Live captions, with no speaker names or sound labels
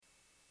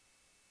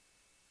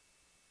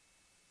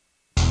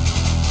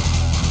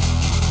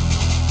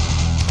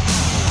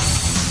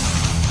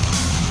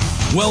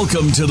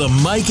Welcome to the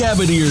Mike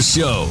Abadir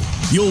Show.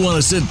 You'll want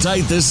to sit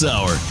tight this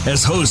hour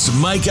as host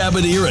Mike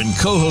Abadir and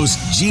co-host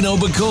Gino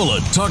Bacola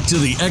talk to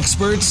the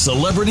experts,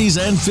 celebrities,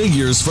 and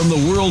figures from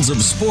the worlds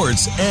of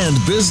sports and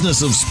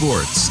business of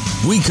sports.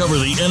 We cover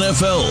the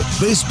NFL,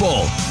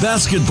 baseball,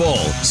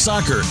 basketball,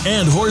 soccer,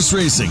 and horse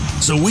racing,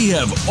 so we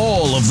have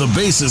all of the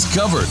bases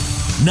covered.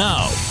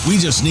 Now, we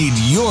just need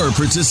your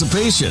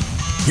participation.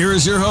 Here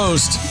is your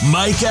host,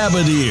 Mike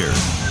Abadir.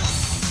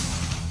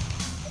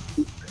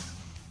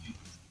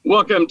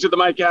 Welcome to the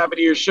Mike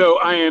Abadir Show.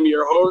 I am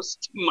your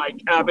host,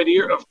 Mike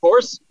Abadir, of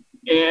course,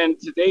 and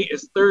today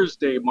is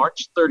Thursday,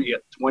 March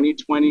 30th,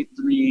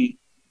 2023,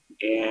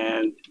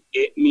 and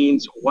it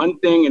means one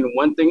thing and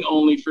one thing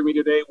only for me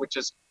today, which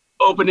is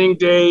opening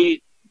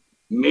day,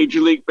 Major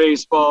League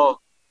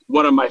Baseball,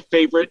 one of my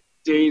favorite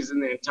days in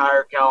the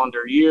entire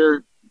calendar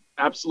year.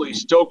 Absolutely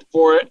stoked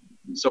for it.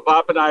 So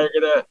Pop and I are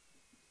going to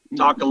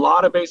talk a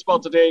lot of baseball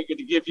today. Going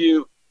to give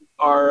you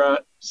our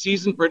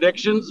season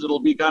predictions. It'll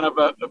be kind of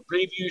a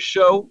preview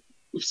show.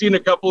 We've seen a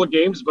couple of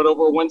games, but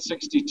over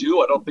 162,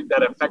 I don't think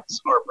that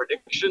affects our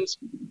predictions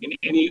in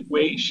any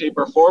way, shape,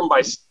 or form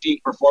by seeing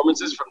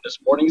performances from this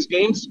morning's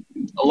games.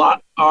 A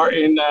lot are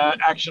in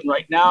action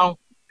right now,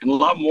 and a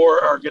lot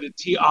more are going to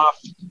tee off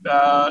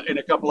in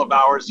a couple of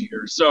hours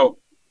here. So,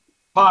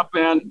 Pop,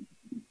 man,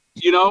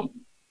 you know,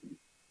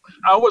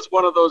 I was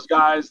one of those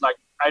guys, like,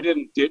 I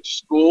didn't ditch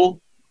school,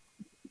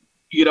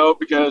 you know,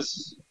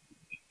 because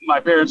my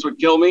parents would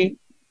kill me.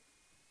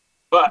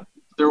 But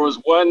there was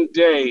one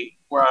day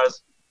where I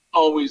was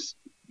always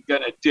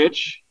going to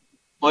ditch,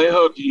 play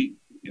hooky,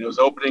 and it was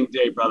opening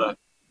day, brother.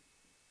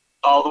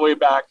 All the way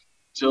back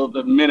till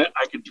the minute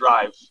I could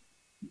drive.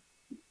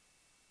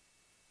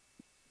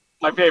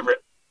 My favorite.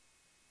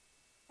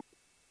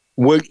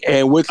 What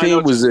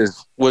team was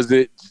this? Was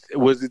it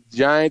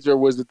Giants or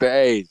was it the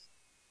A's?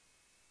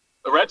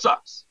 The Red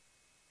Sox.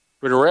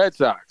 For the Red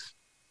Sox.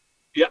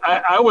 Yeah,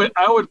 I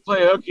would play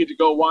hooky to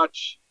go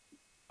watch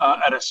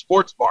at a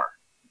sports bar.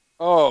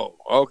 Oh,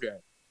 okay.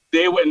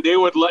 They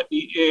would let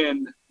me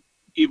in,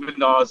 even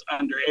though I was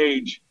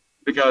underage,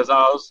 because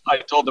I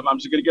told them I'm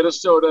just going to get a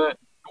soda,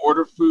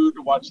 order food,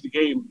 to watch the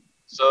game.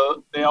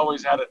 So they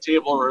always had a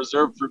table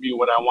reserved for me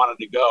when I wanted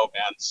to go,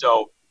 man.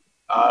 So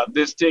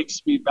this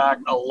takes me back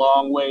a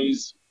long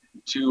ways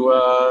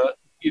to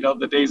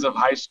the days of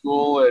high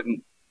school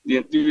and the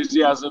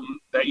enthusiasm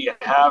that you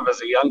have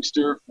as a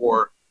youngster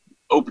for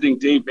opening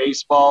day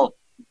baseball,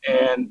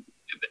 and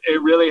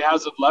it really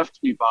hasn't left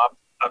me, Bob.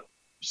 I'm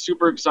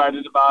super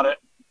excited about it.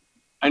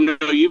 I know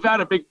you've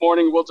had a big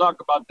morning. We'll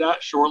talk about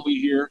that shortly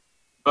here,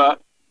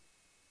 but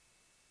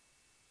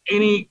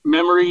any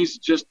memories,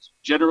 just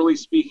generally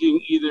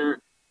speaking, either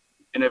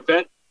an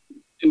event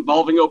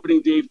involving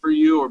opening day for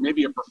you or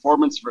maybe a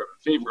performance for a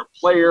favorite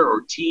player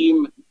or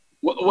team?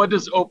 What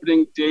does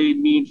opening day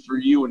mean for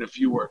you in a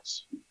few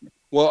words?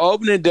 Well,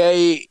 opening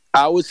day,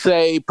 I would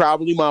say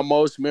probably my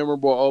most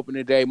memorable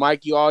opening day.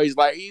 Mike, you always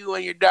like you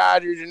and your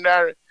Dodgers and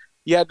that.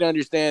 You have to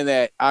understand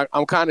that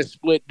I'm kind of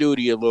split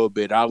duty a little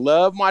bit. I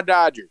love my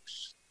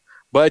Dodgers,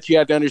 but you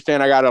have to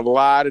understand I got a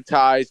lot of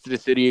ties to the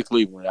city of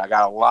Cleveland. I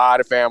got a lot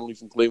of family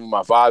from Cleveland.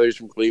 My father's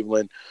from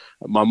Cleveland.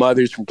 My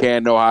mother's from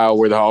Canton, Ohio,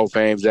 where the Hall of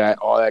Fame's at,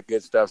 all that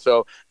good stuff.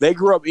 So they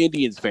grew up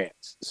Indians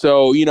fans.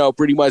 So,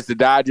 pretty much the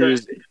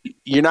Dodgers,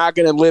 you're not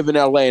going to live in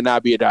L.A. and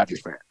not be a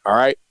Dodgers fan, all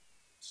right?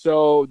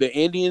 So the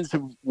Indians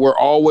were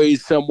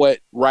always somewhat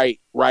right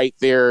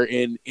there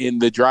in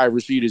the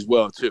driver's seat as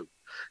well, too.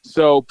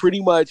 So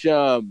pretty much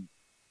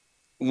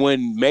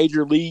when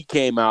Major League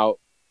came out,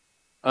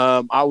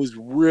 I was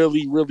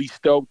really, really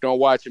stoked on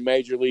watching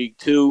Major League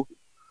 2.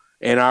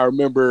 And I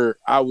remember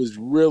I was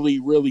really,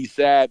 really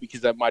sad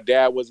because my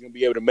dad wasn't going to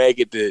be able to make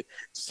it to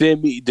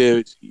send me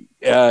to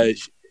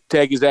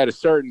take us at a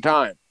certain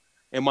time.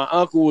 And my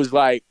uncle's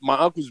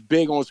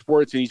big on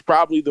sports, and he's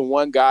probably the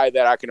one guy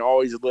that I can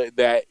always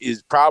that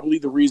is probably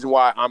the reason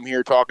why I'm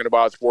here talking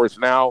about sports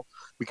now,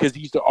 because he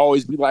used to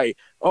always be like,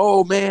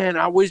 oh, man,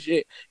 I wish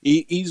it.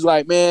 He's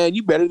like, man,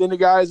 you better than the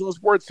guys on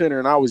Sports Center.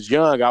 And I was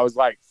young. I was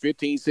like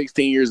 15,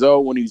 16 years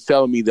old when he was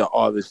telling me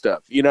all this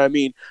stuff. You know what I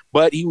mean?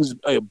 But he was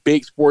a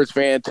big sports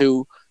fan,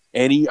 too.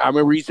 And I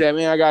remember he said,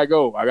 man, I got to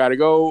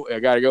go.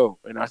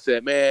 And I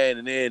said, man,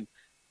 and then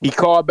he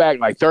called back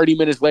like 30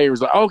 minutes later. He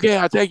was like, okay,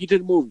 I'll take you to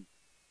the movie.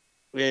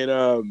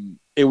 And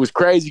it was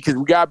crazy because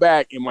we got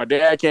back and my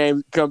dad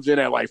comes in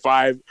at like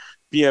 5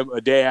 p.m. a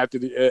day after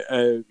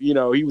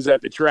he was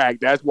at the track.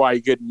 That's why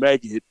he couldn't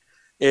make it.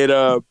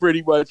 And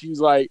pretty much he was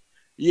like,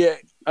 yeah,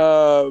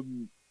 I'll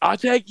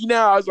take you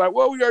now. I was like,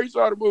 well, we already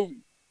saw the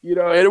movie, and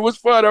it was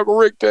fun. Uncle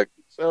Rick took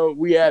me. So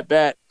we had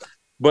that.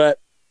 But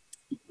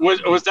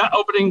was that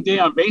opening day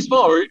on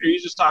baseball, or are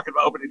you just talking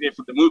about opening day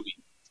for the movie?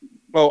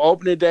 Oh,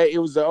 opening day, it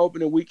was the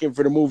opening weekend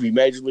for the movie,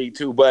 Major League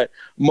 2. But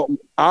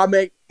I'll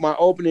make my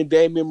opening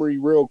day memory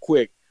real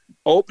quick.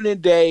 Opening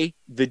day,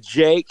 the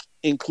Jake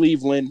in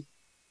Cleveland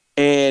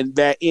and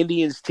that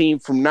Indians team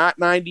from not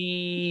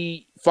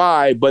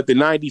 95, but the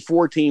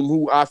 94 team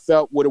who I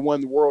felt would have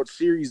won the World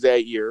Series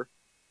that year.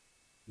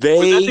 Was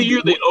that the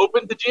year they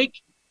opened the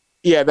Jake?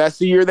 Yeah, that's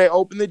the year they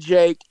opened the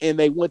Jake, and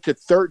they went to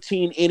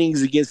 13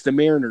 innings against the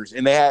Mariners,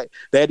 and they had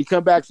to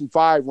come back from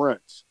 5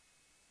 runs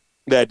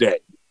that day.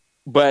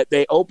 But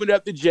they opened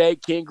up the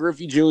Jake. Ken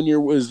Griffey Jr.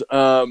 was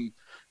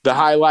the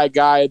highlight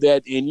guy of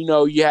that, and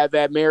you had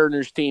that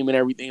Mariners team and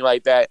everything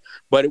like that.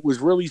 But it was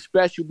really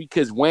special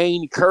because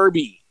Wayne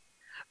Kirby,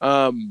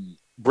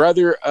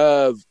 brother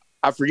of,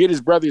 I forget his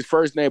brother's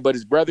first name, but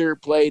his brother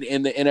played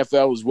in the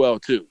NFL as well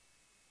too,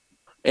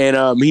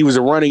 and he was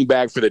a running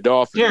back for the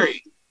Dolphins.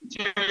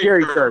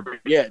 Terry Kirby.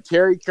 Yeah,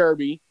 Terry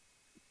Kirby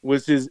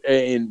was his,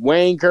 and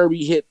Wayne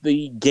Kirby hit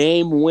the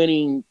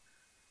game-winning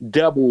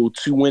double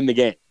to win the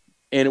game.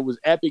 And it was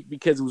epic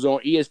because it was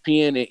on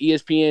ESPN, and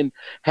ESPN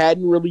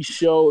hadn't really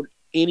showed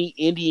any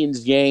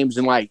Indians games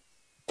in like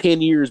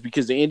 10 years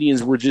because the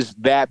Indians were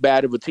just that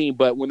bad of a team.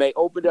 But when they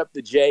opened up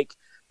the Jake,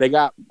 they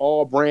got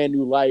all brand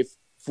new life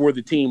for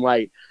the team.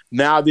 Like,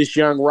 now this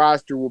young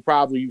roster will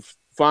probably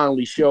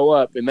finally show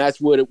up, and that's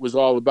what it was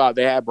all about.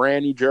 They had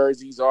brand new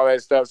jerseys, all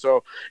that stuff,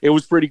 so it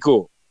was pretty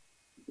cool.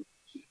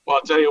 Well,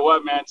 I'll tell you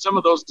what, man, some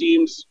of those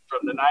teams from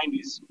the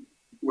 90s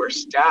were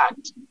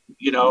stacked.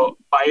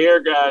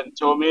 Baerga and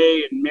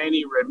Tomei and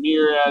Manny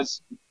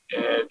Ramirez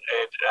and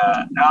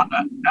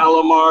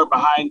Alomar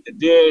behind the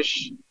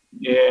dish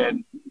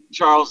and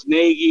Charles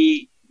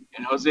Nagy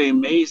and Jose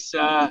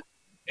Mesa,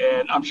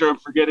 and I'm sure I'm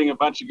forgetting a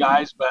bunch of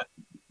guys, but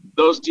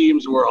those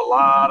teams were a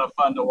lot of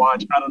fun to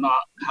watch. I don't know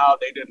how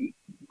they didn't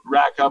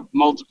rack up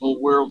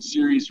multiple World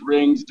Series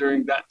rings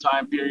during that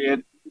time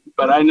period,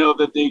 but I know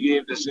that they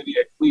gave the city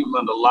of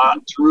Cleveland a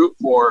lot to root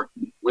for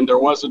when there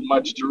wasn't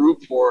much to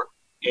root for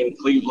in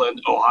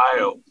Cleveland,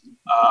 Ohio.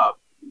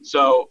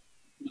 So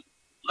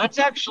let's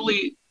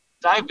actually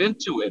dive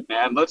into it,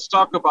 man. Let's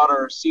talk about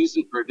our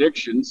season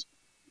predictions,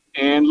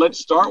 and let's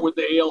start with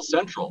the AL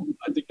Central.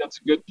 I think that's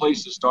a good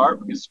place to start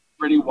because it's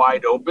pretty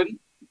wide open.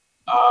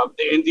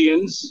 The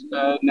Indians,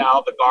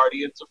 now the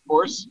Guardians, of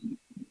course.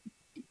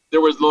 There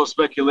was a little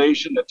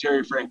speculation that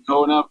Terry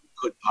Francona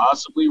could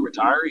possibly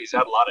retire. He's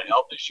had a lot of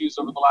health issues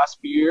over the last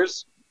few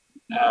years,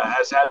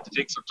 has had to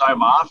take some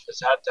time off, has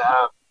had to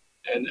have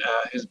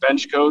his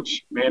bench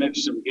coach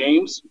manage some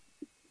games.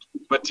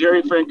 But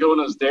Terry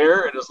Francona's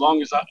there, and as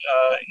long as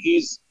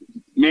he's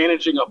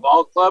managing a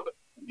ball club,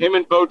 him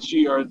and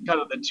Bochy are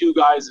kind of the two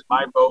guys in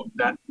my boat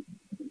that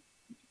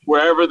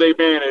wherever they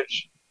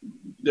manage,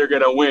 they're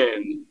going to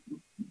win.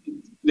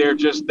 They're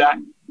just that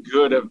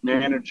good of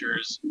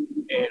managers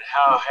and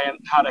how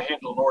to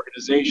handle an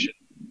organization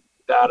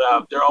that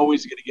they're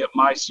always going to get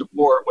my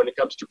support when it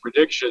comes to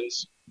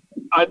predictions.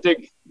 I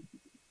think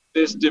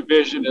this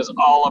division is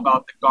all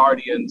about the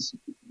Guardians,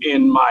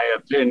 in my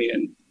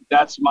opinion.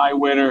 That's my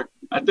winner.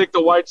 I think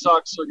the White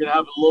Sox are going to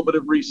have a little bit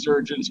of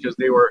resurgence because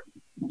they've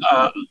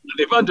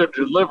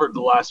underdelivered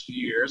the last few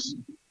years,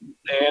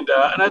 and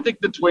I think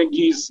the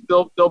Twinkies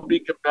they'll be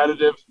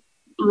competitive.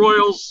 The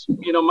Royals,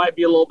 might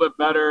be a little bit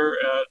better.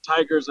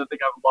 Tigers, I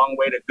think, have a long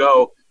way to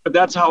go. But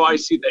that's how I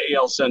see the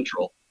AL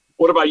Central.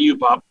 What about you,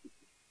 Bob?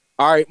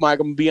 All right, Mike,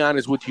 I'm going to be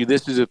honest with you.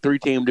 This is a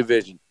 3-team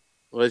division.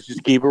 Let's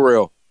just keep it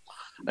real.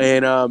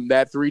 And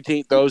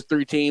those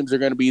 3 teams are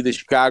going to be the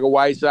Chicago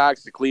White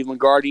Sox, the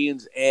Cleveland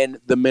Guardians, and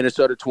the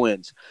Minnesota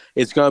Twins.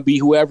 It's going to be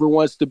whoever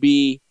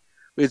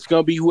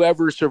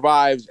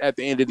survives at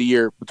the end of the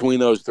year between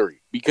those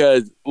 3.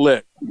 Because,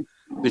 look,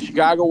 the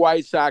Chicago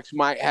White Sox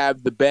might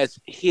have the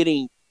best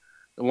hitting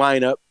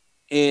lineup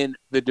in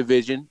the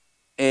division.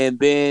 And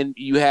then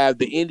you have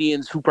the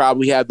Indians, who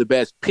probably have the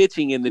best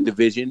pitching in the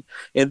division.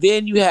 And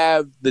then you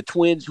have the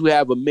Twins, who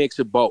have a mix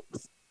of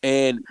both.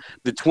 And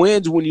the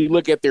Twins, when you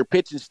look at their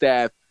pitching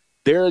staff,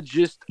 they're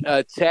just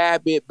a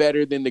tad bit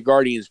better than the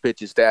Guardians'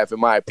 pitching staff,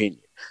 in my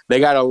opinion. They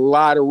got a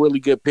lot of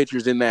really good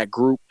pitchers in that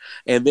group.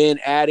 And then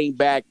adding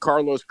back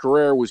Carlos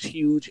Carrera was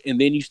huge.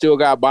 And then you still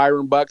got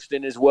Byron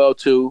Buxton as well,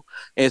 too.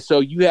 And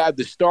so you have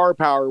the star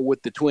power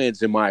with the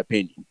Twins, in my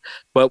opinion.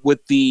 But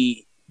with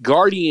the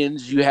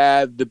Guardians, you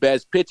have the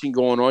best pitching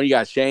going on. You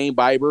got Shane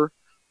Bieber,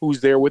 who's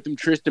there with him,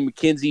 Tristan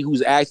McKenzie,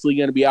 who's actually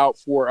going to be out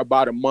for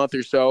about a month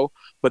or so.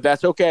 But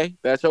that's okay.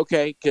 That's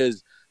okay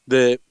because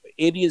the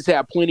Indians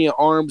have plenty of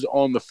arms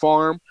on the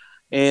farm.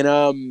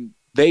 And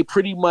they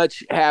pretty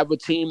much have a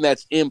team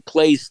that's in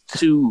place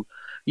to,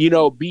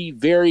 be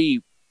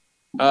very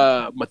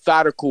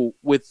methodical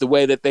with the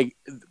way that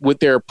with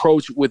their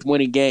approach with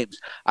winning games.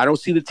 I don't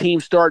see the team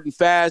starting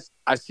fast.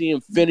 I see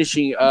them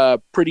finishing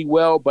pretty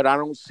well, but I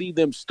don't see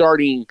them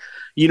starting,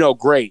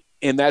 great.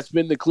 And that's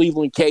been the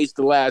Cleveland case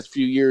the last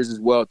few years as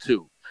well,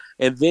 too.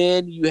 And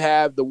then you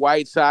have the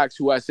White Sox,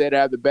 who I said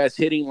have the best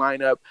hitting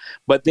lineup,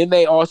 but then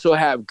they also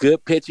have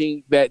good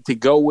pitching that to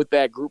go with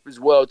that group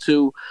as well,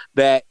 too,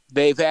 that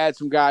they've had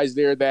some guys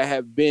there that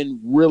have been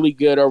really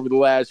good over the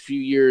last few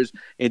years,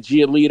 and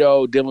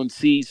Giolito, Dylan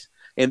Cease,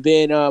 and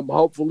then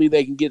hopefully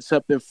they can get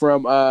something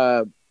from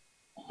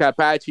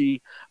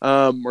Capaci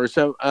or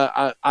some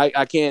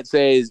I can't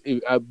say,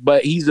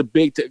 but he's a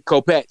big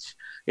Kopech.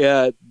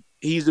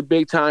 he's a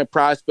big-time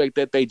prospect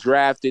that they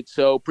drafted.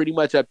 So pretty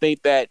much I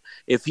think that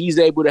if he's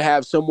able to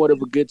have somewhat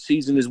of a good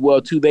season as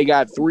well, too, they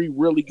got 3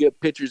 really good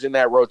pitchers in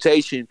that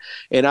rotation.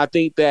 And I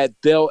think that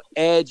they'll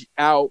edge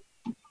out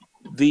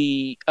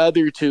the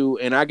other 2,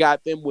 and I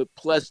got them with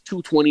plus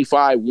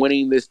 225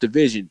 winning this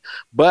division.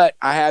 But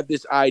I have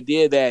this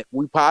idea that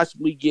we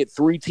possibly get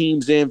 3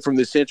 teams in from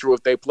the Central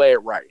if they play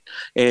it right.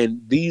 And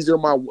these are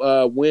my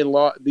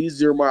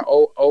these are my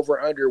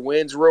over under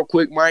wins real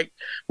quick, Mike.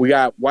 We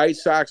got White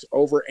Sox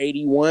over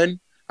 81.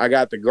 I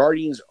got the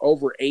Guardians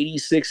over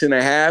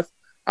 86.5.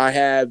 I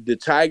have the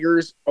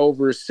Tigers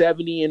over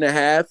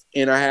 70.5,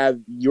 and I have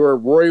your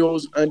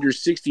Royals under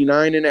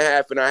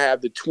 69.5, and I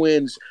have the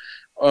Twins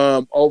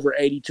over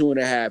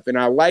 82.5. And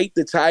I like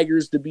the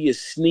Tigers to be a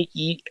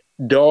sneaky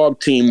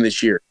dog team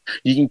this year.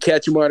 You can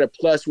catch them on a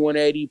plus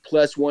 180,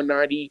 plus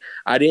 190.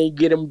 I didn't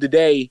get them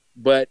today,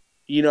 but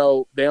they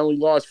only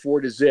lost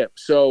 4-0.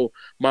 So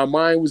my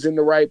mind was in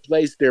the right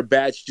place. Their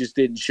bats just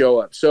didn't show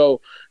up.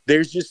 So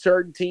there's just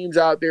certain teams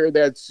out there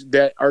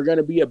that are going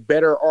to be a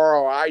better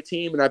ROI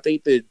team, and I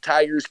think the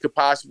Tigers could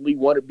possibly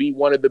want to be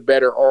one of the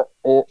better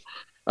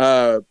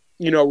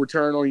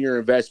return on your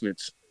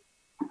investments.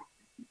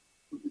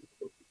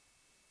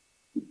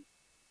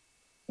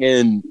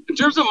 And in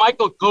terms of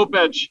Michael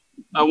Kopech,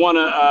 I want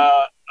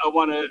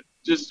to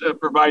just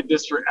provide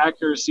this for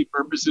accuracy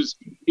purposes.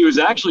 He was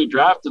actually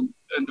drafted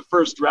in the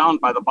first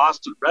round by the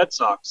Boston Red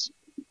Sox,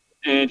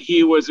 and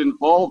he was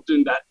involved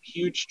in that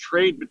huge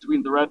trade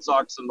between the Red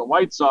Sox and the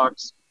White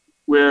Sox,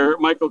 where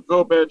Michael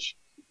Kopech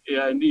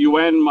and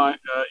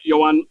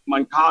Yoan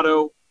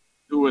Moncada,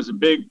 who was a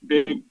big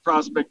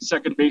prospect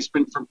second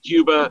baseman from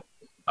Cuba,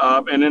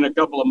 and then a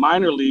couple of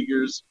minor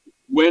leaguers,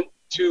 went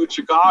to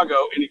Chicago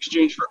in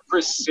exchange for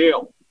Chris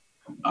Sale,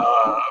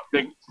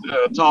 big,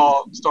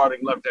 tall, starting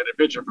left-handed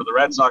pitcher for the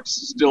Red Sox,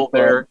 still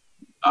there,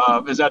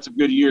 has had some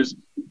good years.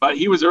 But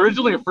he was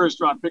originally a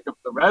first-round pick of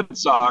the Red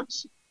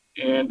Sox,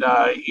 and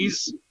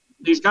he's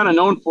kind of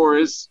known for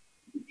his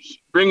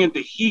bringing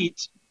the heat.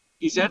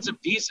 He's had some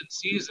decent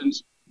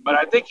seasons, but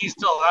I think he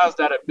still has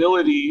that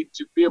ability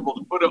to be able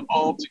to put it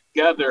all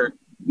together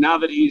now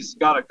that he's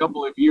got a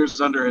couple of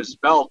years under his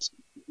belt.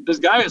 This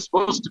guy is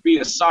supposed to be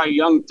a Cy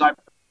Young type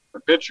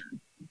of pitcher.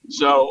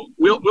 So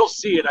we'll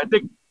see it. I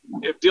think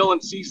if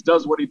Dylan Cease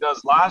does what he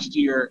does last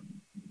year,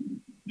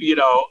 you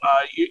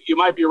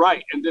might be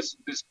right, and this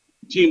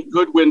team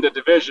could win the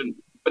division.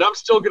 But I'm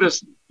still going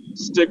to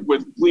stick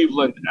with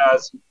Cleveland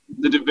as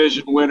the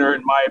division winner,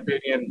 in my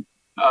opinion.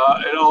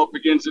 It all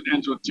begins and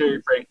ends with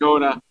Terry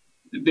Francona.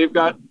 They've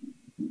got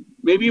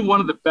maybe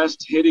one of the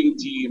best hitting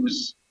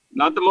teams,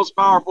 not the most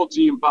powerful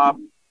team, Bob,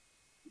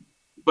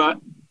 but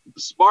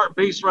the smart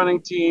base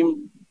running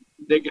team.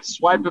 They could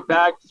swipe it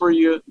back for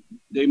you.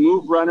 They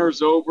move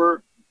runners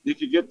over. They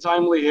could get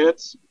timely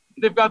hits.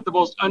 They've got the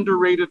most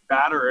underrated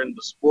batter in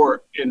the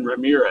sport in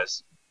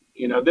Ramirez.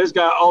 This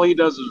guy, all he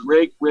does is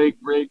rake,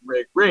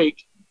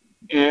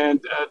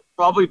 and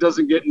probably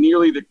doesn't get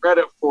nearly the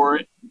credit for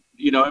it.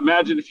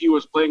 Imagine if he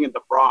was playing in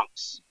the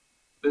Bronx.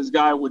 This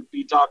guy would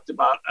be talked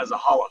about as a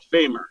Hall of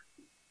Famer.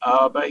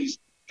 But he's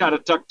kind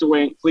of tucked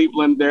away in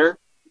Cleveland there.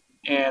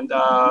 And,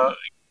 I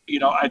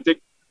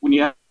think when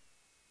you have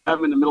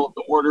him in the middle of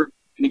the order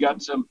and you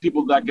got some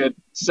people that could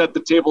set the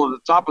table at the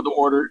top of the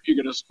order, you're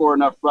going to score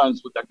enough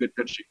runs with that good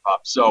pitching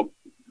pop. So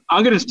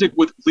I'm going to stick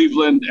with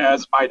Cleveland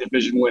as my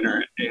division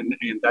winner in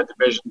that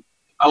division.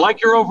 I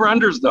like your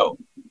over-unders, though.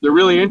 They're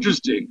really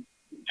interesting.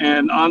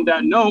 And on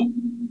that note,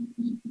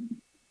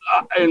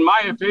 in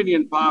my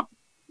opinion, Pop,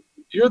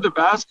 you're the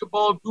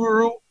basketball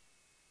guru,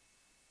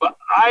 but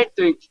I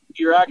think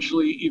you're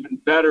actually even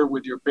better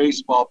with your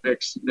baseball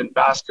picks than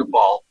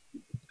basketball,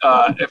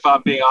 if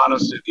I'm being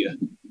honest with you.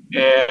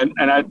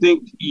 And I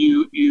think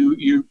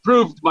you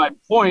proved my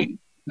point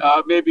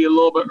maybe a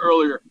little bit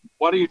earlier.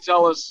 Why don't you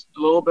tell us a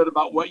little bit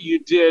about what you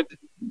did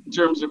in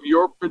terms of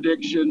your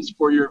predictions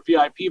for your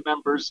VIP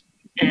members,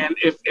 and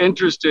if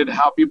interested,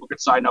 how people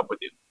could sign up with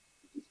you?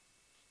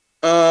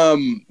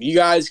 You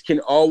guys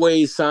can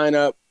always sign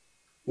up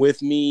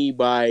with me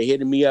by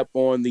hitting me up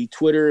on the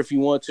Twitter if you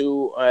want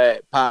to,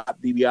 Pop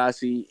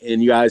DiBiase,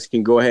 and you guys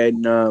can go ahead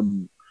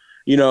and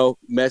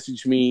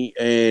message me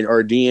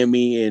or DM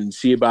me and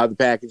see about the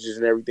packages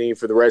and everything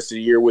for the rest of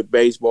the year with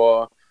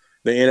baseball,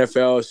 the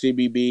NFL,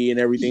 CBB, and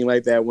everything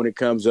like that when it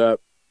comes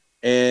up.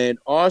 And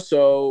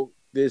also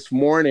this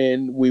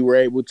morning we were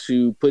able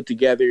to put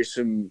together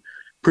some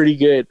pretty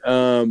good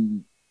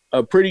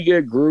a pretty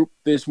good group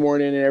this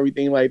morning and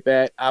everything like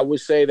that. I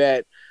would say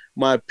that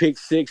my pick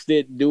six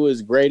didn't do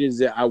as great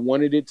as I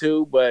wanted it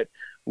to, but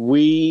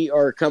we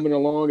are coming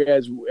along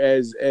as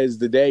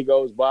the day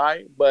goes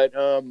by. But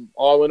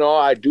all in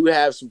all, I do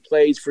have some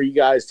plays for you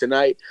guys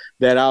tonight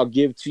that I'll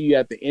give to you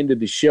at the end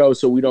of the show,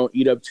 so we don't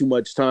eat up too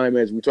much time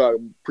as we talk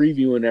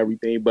preview and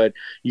everything. But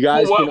you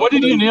guys, what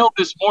did you nail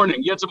this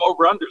morning? You had some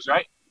over unders,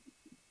 right?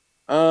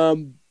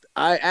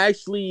 I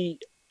actually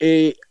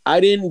I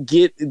didn't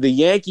get the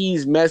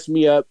Yankees messed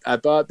me up. I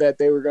thought that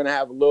they were going to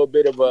have a little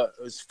bit of a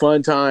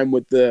fun time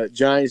with the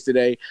Giants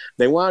today.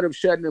 They wound up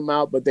shutting them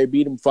out, but they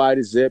beat them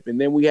 5-0. And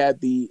then we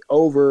had the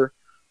over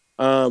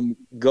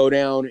go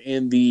down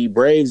in the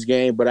Braves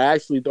game, but I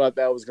actually thought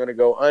that was going to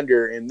go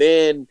under. And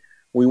then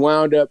we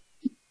wound up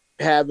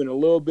having a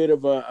little bit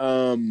of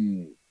a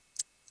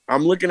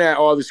I'm looking at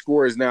all the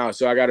scores now,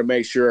 so I got to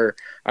make sure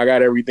I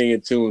got everything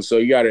in tune. So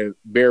you got to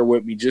bear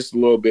with me just a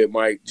little bit,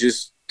 Mike.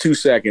 Just 2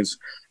 seconds.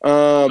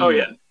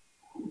 Yeah.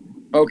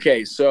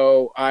 Okay,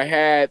 so I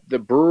had the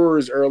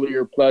Brewers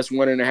earlier plus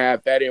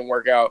 1.5. That didn't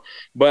work out,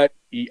 but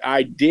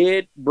I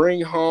did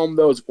bring home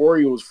those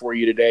Orioles for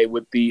you today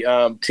with the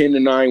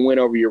 10-9 win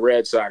over your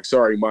Red Sox.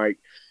 Sorry, Mike.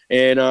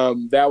 And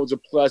that was a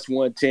plus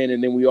 110.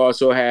 And then we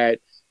also had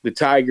the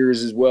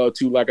Tigers as well,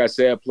 too. Like I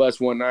said, plus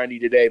 190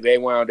 today. They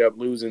wound up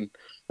losing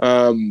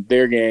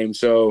their game.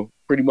 So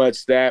pretty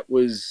much that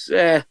was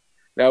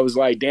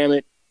like, damn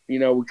it,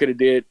 we could have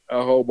did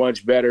a whole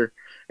bunch better.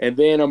 And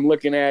then I'm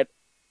looking at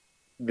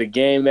the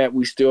game that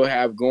we still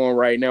have going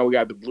right now. We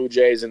got the Blue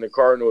Jays and the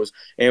Cardinals.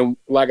 And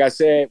like I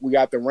said, we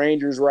got the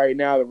Rangers right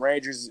now. The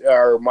Rangers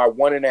are my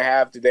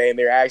 1.5 today, and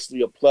they're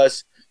actually a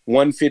plus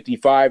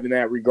 155 in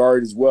that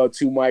regard as well,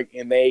 too, Mike.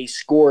 And they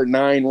scored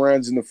 9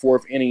 runs in the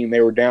 4th inning, and they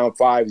were down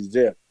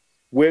 5-0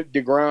 with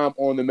DeGrom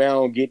on the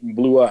mound getting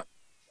blew up.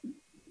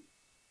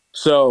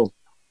 So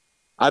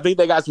I think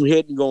they got some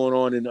hitting going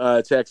on in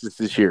Texas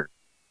this year.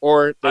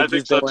 Or I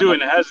think so, too,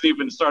 and it hasn't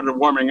even started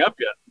warming up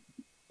yet.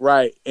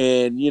 Right.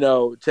 And,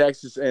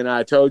 Texas, and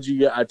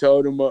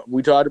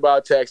we talked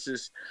about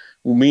Texas,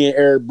 me and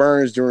Eric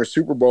Burns during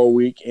Super Bowl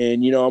week.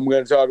 And, I'm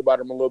going to talk about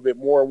them a little bit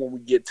more when we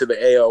get to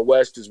the AL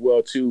West as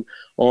well, too,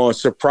 on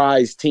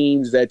surprise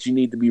teams that you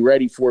need to be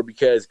ready for,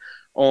 because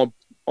on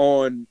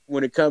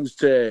when it comes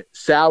to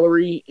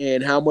salary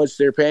and how much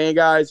they're paying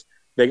guys,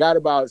 they got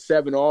about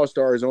 7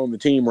 All-Stars on the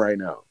team right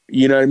now.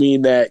 You know what I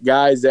mean? That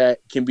guys that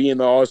can be in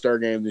the All-Star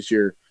game this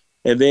year.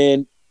 And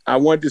then I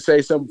wanted to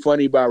say something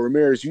funny about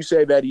Ramirez. You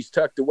say that he's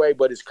tucked away,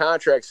 but his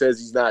contract says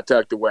he's not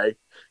tucked away.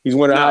 He's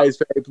one of the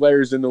highest paid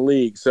players in the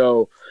league.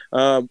 So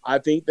I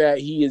think that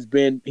he's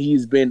been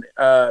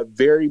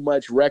very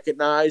much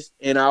recognized.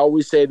 And I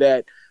always say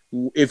that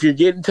if you're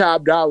getting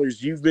top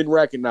dollars, you've been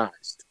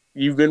recognized.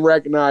 You've been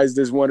recognized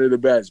as one of the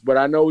best. But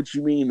I know what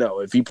you mean,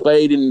 though. If he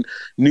played in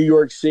New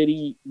York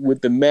City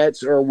with the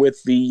Mets or with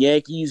the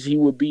Yankees, he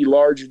would be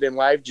larger than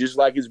life, just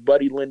like his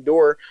buddy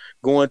Lindor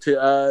going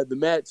to the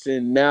Mets.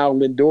 And now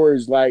Lindor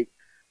is like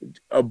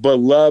a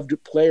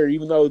beloved player,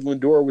 even though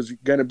Lindor was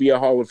going to be a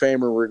Hall of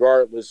Famer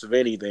regardless of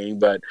anything.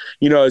 But,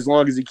 as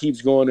long as he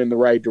keeps going in the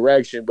right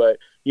direction. But,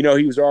 he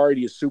was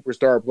already a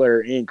superstar player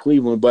in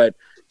Cleveland. But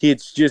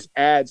it just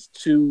adds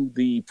to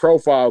the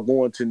profile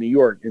going to New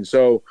York. And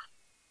so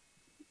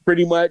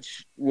pretty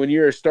much when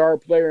you're a star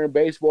player in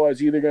baseball,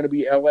 it's either going to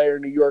be LA or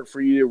New York for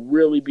you to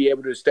really be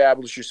able to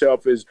establish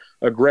yourself as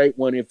a great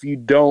one if you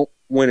don't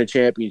win a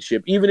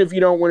championship. Even if you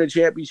don't win a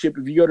championship,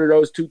 if you go to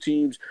those 2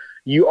 teams,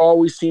 you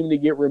always seem to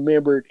get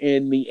remembered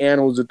in the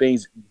annals of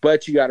things,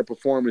 but you got to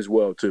perform as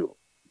well, too.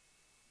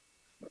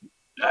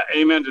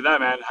 Amen to that,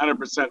 man.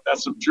 100%.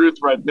 That's some truth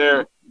right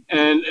there.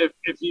 And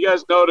if you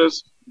guys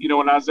notice,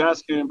 when I was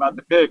asking him about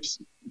the picks,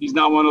 he's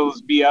not one of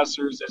those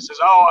BSers that says,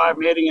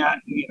 I'm hitting at,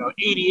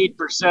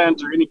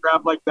 88% or any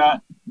crap like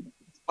that.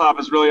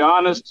 Papa's really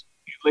honest.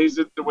 He lays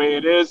it the way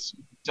it is,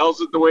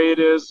 tells it the way it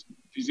is.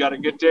 If he's got a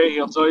good day,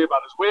 he'll tell you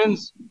about his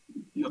wins.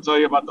 He'll tell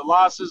you about the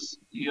losses.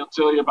 He'll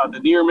tell you about the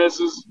near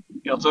misses.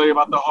 He'll tell you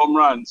about the home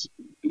runs.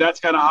 And that's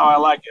kind of how I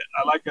like it.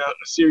 I like a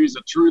series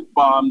of truth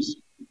bombs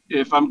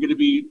if I'm going to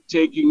be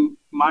taking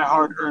my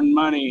hard-earned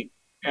money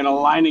and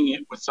aligning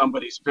it with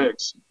somebody's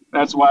picks.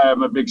 That's why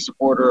I'm a big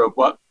supporter of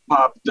what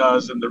Pop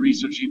does and the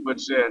research he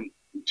puts in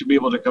to be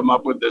able to come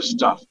up with this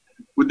stuff.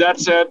 With that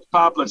said,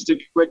 Pop, let's take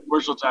a quick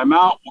commercial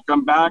timeout. We'll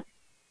come back.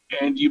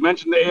 And you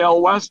mentioned the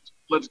AL West.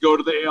 Let's go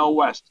to the AL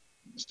West.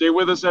 Stay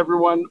with us,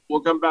 everyone.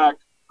 We'll come back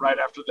right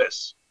after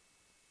this.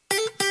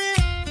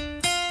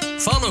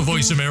 Follow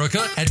Voice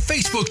America at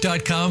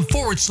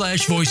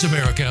Facebook.com/Voice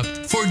America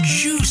for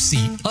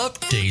juicy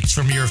updates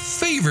from your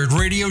favorite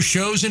radio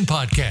shows and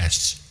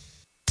podcasts.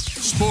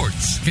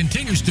 Sports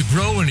continues to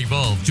grow and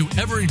evolve to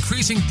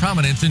ever-increasing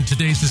prominence in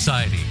today's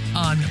society.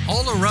 On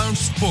All Around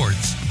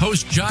Sports,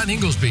 host John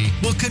Inglesby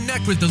will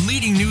connect with the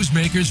leading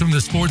newsmakers from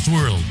the sports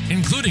world,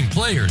 including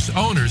players,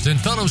 owners, and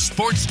fellow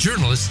sports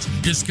journalists,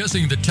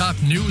 discussing the top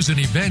news and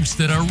events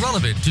that are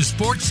relevant to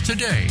sports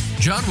today.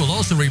 John will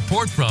also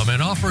report from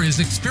and offer his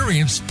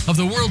experience of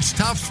the world's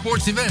top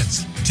sports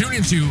events. Tune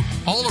into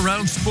All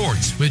Around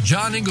Sports with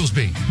John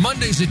Inglesby,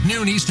 Mondays at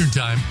noon Eastern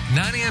Time,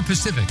 9 a.m.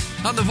 Pacific,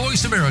 on the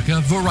Voice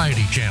America Variety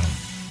Channel.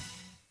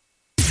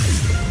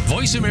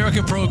 Voice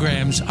America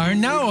programs are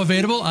now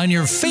available on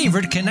your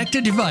favorite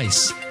connected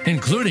device,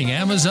 including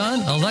Amazon,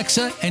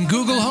 Alexa, and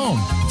Google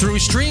Home. Through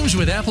streams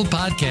with Apple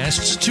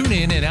Podcasts,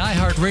 TuneIn, and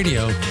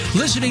iHeartRadio,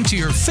 listening to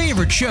your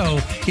favorite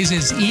show is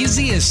as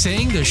easy as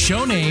saying the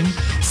show name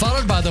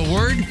followed by the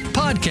word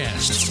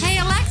podcast. Hey,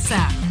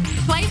 Alexa,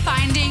 play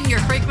Finding Your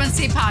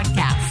Frequency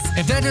podcast.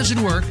 If that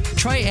doesn't work,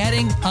 try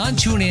adding on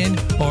TuneIn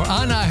or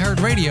on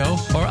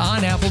iHeartRadio or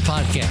on Apple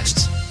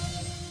Podcasts.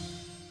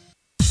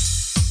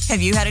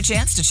 Have you had a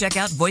chance to check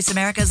out Voice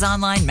America's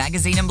online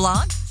magazine and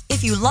blog?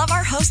 If you love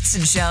our hosts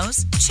and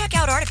shows, check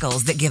out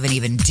articles that give an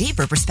even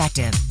deeper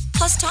perspective,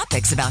 plus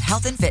topics about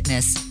health and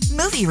fitness,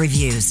 movie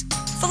reviews,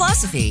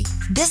 philosophy,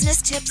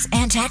 business tips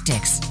and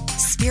tactics,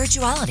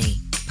 spirituality,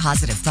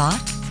 positive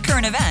thought,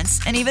 current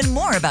events, and even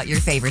more about your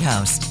favorite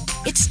host.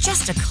 It's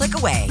just a click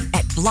away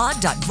at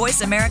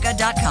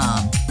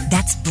blog.voiceamerica.com.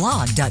 That's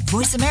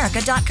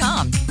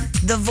blog.voiceamerica.com.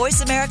 The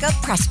Voice America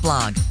Press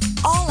Blog.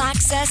 All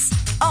access,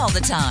 all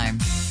the time.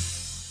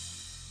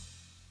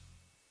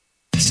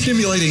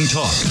 Stimulating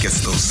talk. It gets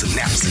those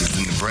synapses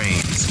in the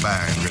brain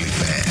firing really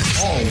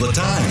fast. All the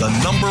time. The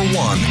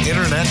 #1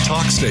 internet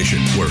talk station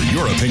where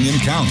your opinion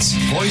counts.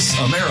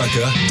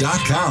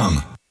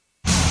 VoiceAmerica.com.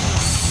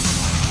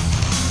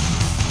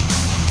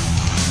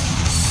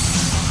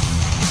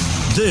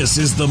 This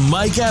is the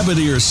Mike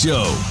Abadir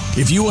Show.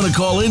 If you want to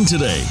call in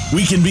today,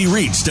 we can be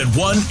reached at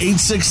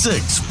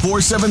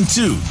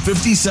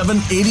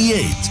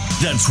 1-866-472-5788.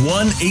 That's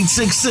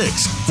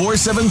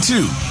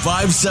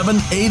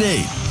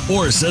 1-866-472-5788.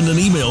 Or send an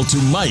email to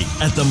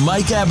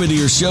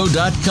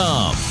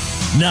mike@themikeabadirshow.com.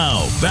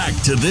 Now, back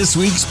to this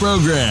week's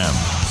program.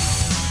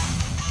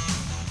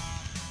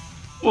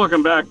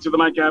 Welcome back to the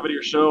Mike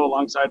Abadir Show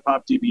alongside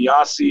Pop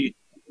DiBiase.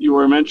 You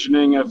were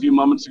mentioning a few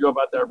moments ago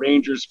about that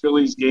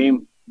Rangers-Phillies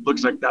game.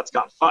 Looks like that's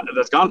gone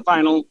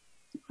final.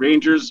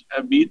 Rangers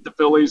have beat the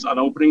Phillies on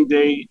opening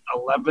day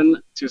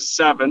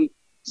 11-7.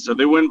 So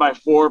they win by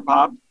 4,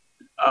 Pop.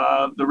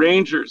 The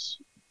Rangers,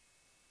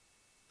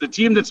 the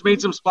team that's made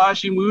some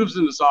splashy moves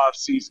in this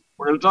offseason.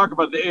 We're going to talk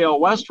about the AL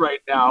West right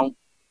now.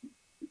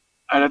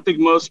 And I think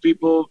most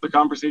people, the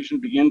conversation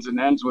begins and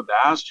ends with the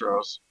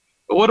Astros.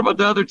 But what about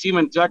the other team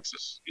in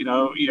Texas? You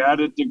know, you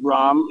added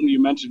DeGrom.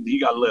 You mentioned he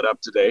got lit up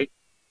today.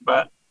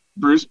 But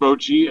Bruce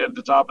Bochy at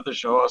the top of the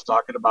show, I was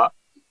talking about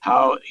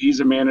how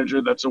he's a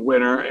manager that's a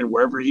winner, and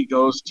wherever he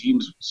goes,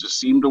 teams just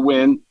seem to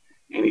win.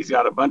 And he's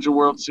got a bunch of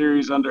World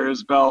Series under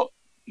his belt.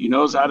 He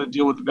knows how to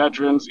deal with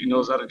veterans. He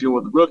knows how to deal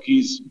with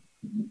rookies.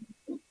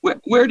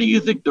 Where do you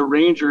think the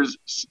Rangers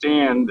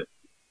stand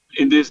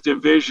in this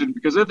division?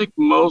 Because I think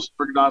most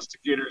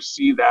prognosticators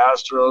see the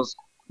Astros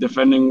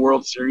defending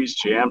World Series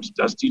champs,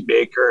 Dusty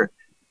Baker,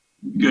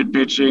 good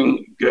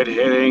pitching, good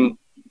hitting.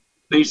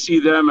 They see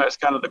them as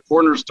kind of the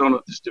cornerstone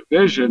of this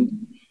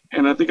division.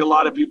 And I think a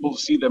lot of people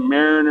see the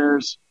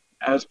Mariners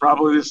as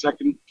probably the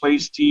second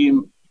place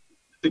team.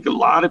 I think a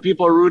lot of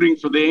people are rooting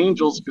for the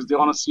Angels because they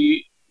want to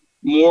see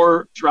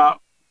more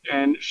Trout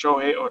and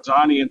Shohei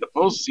Ohtani in the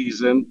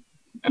postseason.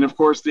 And of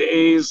course, the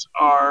A's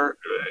are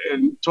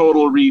in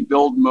total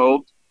rebuild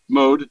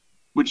mode,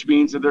 which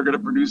means that they're going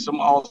to produce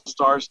some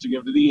all-stars to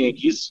give to the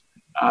Yankees.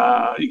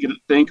 You can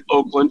thank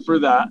Oakland for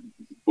that.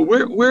 But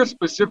where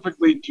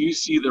specifically do you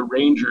see the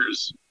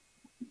Rangers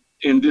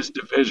in this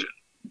division?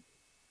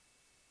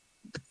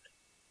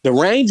 The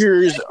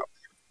Rangers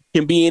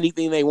can be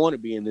anything they want to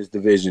be in this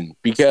division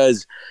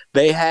because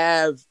they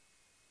have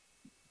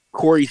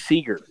Corey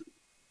Seager,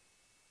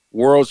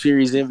 World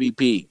Series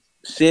MVP,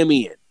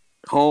 Simeon,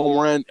 home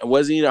run.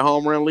 Wasn't he the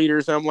home run leader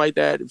or something like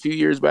that a few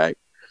years back?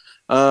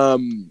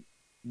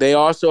 They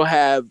also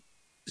have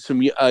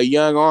a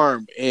young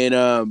arm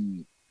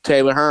in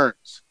Taylor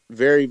Hearns,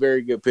 very,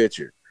 very good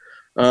pitcher.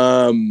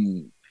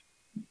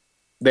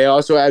 They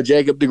also have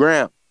Jacob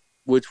DeGrom,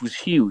 which was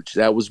huge.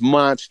 That was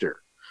monster.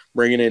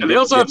 Bringing in, and they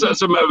also have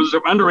some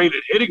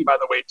underrated hitting, by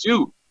the way,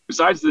 too.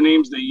 Besides the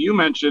names that you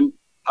mentioned,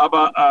 how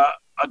about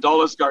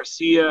Adolis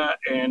Garcia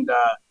and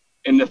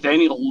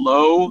Nathaniel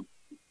Lowe?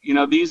 You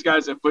know, these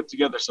guys have put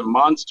together some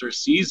monster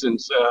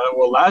seasons.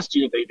 Well, last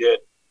year they did.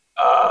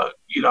 I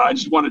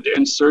just wanted to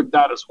insert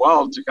that as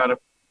well to kind of,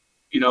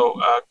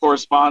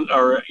 correspond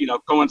or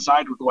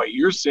coincide with what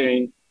you're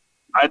saying.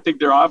 I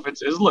think their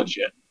offense is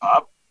legit,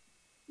 Bob.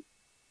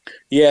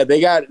 Yeah,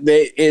 but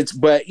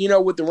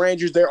with the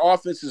Rangers, their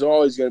offense is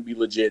always going to be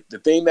legit. The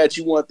thing that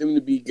you want them to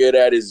be good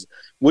at is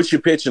what's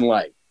your pitching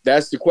like?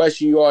 That's the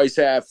question you always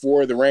have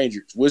for the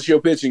Rangers. What's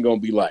your pitching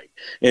going to be like?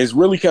 And it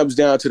really comes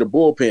down to the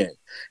bullpen.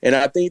 And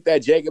I think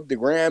that Jacob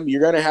DeGrom, you're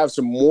going to have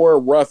some more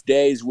rough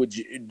days with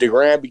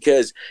DeGrom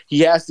because he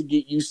has to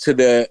get used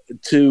to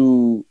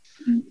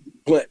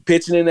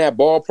pitching in that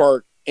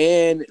ballpark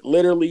and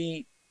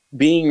literally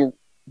being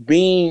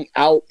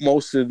out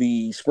most of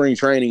the spring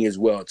training as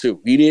well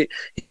too. He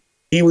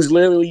was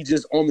literally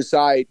just on the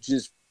side,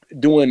 just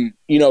doing,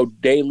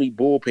 daily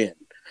bullpen.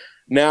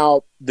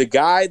 Now, the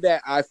guy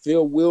that I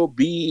feel will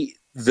be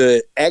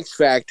the X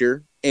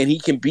factor, and he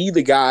can be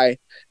the guy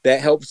that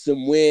helps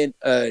them win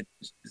a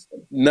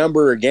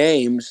number of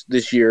games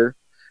this year,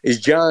 is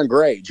John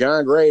Gray.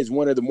 John Gray is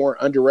one of the more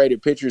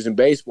underrated pitchers in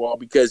baseball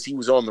because he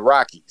was on the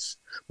Rockies,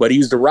 but he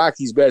was the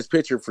Rockies' best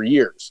pitcher for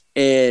years.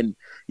 And,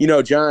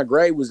 John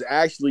Gray was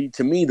actually,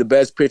 to me, the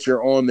best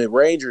pitcher on the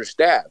Rangers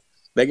staff.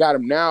 They got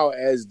him now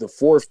as the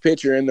fourth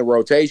pitcher in the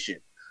rotation.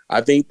 I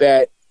think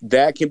that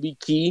can be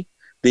key.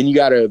 Then you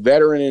got a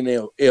veteran in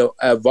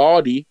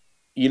Evaldi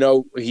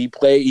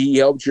He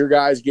helped your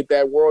guys get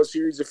that World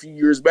Series a few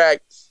years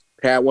back.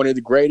 Had one of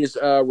the greatest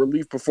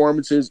relief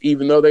performances,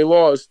 even though they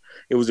lost.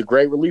 It was a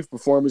great relief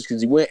performance because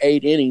he went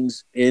 8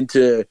 innings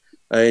into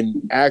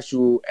an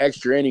actual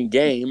extra inning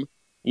game,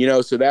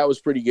 so that was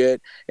pretty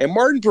good. And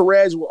Martin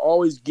Perez will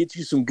always get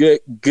you some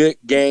good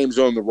games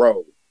on the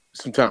road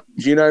sometimes.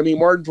 You know what I mean?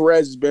 Martin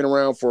Perez has been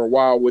around for a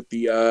while with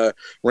the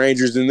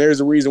Rangers, and there's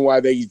a reason why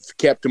they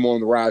kept him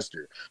on the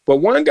roster. But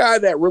one guy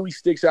that really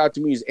sticks out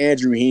to me is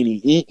Andrew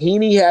Heaney.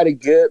 Heaney had a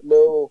good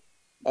little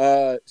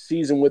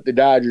season with the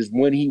Dodgers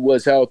when he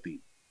was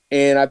healthy.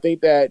 And I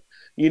think that,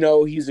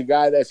 he's a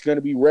guy that's going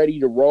to be ready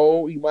to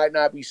roll. He might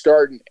not be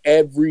starting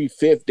every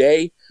 5th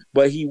day,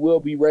 but he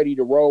will be ready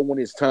to roll when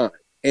it's time.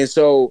 And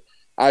so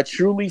I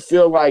truly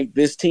feel like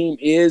this team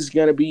is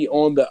going to be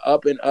on the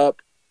up and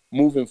up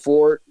moving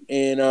forward.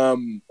 And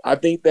I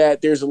think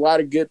that there's a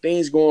lot of good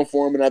things going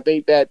for him. And I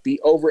think that the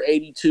over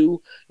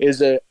 82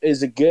 is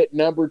a good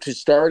number to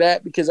start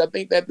at, because I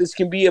think that this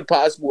can be a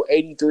possible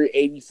 83,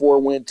 84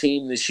 win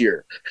team this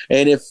year.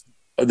 And if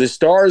the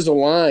stars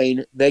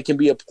align, they can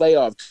be a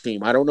playoff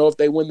team. I don't know if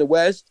they win the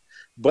West,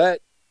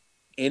 but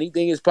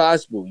anything is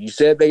possible. You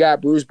said they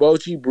got Bruce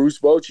Bochy. Bruce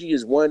Bochy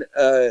has won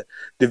a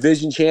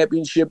division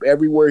championship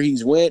everywhere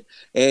he's went,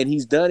 and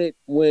he's done it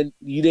when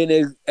you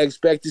didn't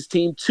expect his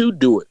team to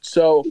do it.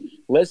 So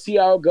let's see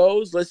how it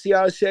goes. Let's see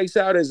how it shakes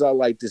out, as I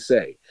like to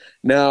say.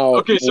 Now,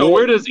 okay, so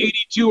where does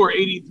 82 or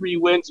 83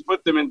 wins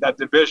put them in that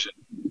division?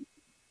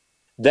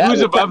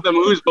 Who's above them?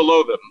 Who's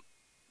below them?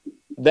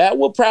 That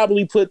will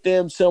probably put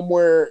them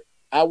somewhere,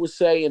 I would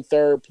say, in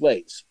 3rd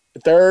place,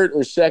 3rd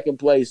or 2nd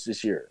place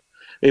this year.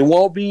 It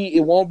won't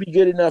be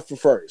good enough for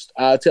 1st.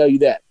 I'll tell you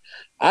that.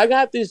 I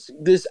got this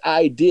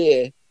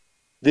idea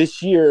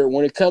this year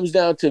when it comes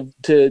down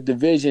to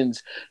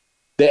divisions.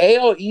 The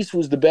AL East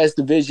was the best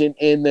division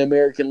in the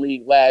American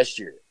League last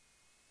year,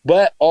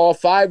 but all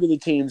 5 of the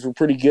teams were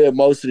pretty good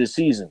most of the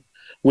season.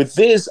 With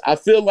this, I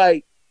feel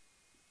like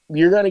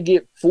you're going to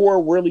get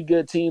 4 really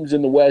good teams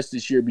in the West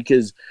this year,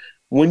 because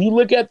when you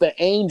look at the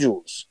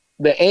Angels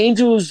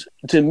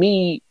to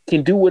me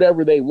can do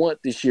whatever they want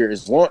this year.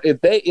 As long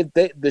if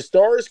the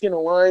stars can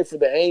align for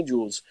the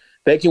Angels,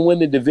 they can win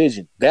the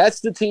division. That's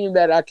the team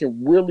that I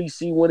can really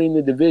see winning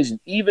the division,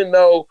 even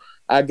though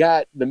I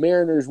got the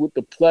Mariners with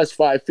the plus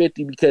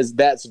 550, because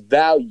that's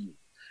value.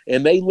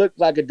 And they look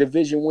like a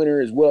division winner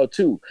as well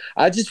too.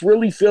 I just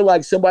really feel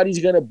like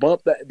somebody's going to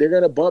bump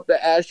the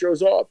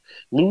Astros off.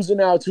 Losing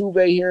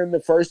Altuve here in the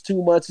first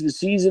 2 months of the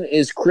season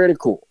is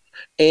critical.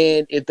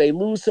 And if they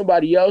lose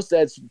somebody else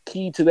that's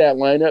key to that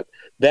lineup,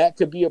 that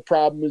could be a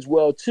problem as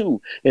well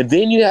too. And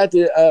then you have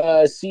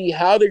to see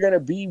how they're going to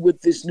be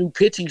with this new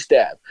pitching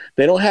staff.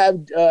 They don't have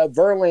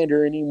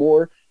Verlander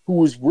anymore, who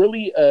was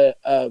really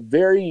a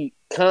very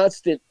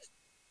constant,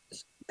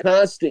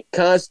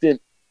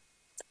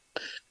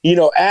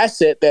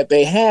 asset that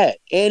they had.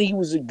 And he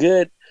was a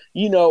good,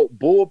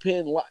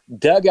 bullpen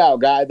dugout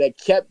guy that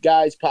kept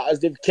guys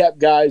positive, kept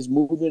guys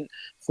moving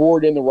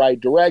forward in the right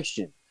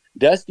direction.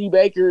 Dusty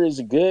Baker is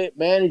a good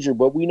manager,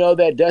 but we know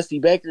that Dusty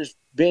Baker's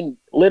been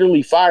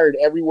literally fired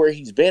everywhere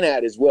he's been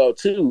at as well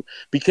too,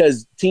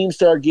 because teams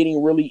start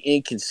getting really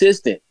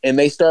inconsistent and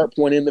they start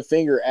pointing the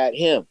finger at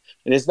him.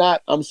 And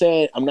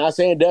I'm not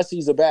saying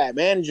Dusty's a bad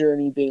manager or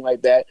anything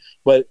like that,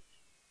 but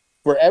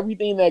for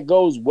everything that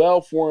goes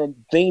well for him,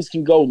 things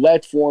can go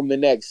left for him the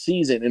next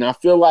season. And I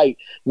feel like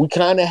we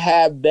kind of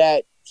have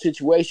that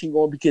situation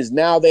going, because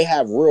now they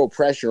have real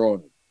pressure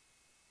on them.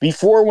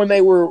 Before, when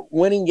they were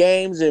winning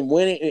games and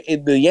winning,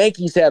 the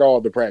Yankees had all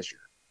the pressure.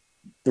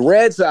 The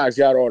Red Sox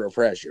got all the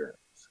pressure.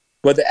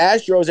 But the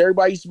Astros,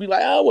 everybody used to be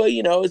like, oh, well,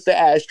 it's the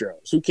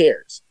Astros. Who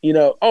cares?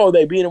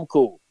 They beat them,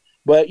 cool.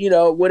 But,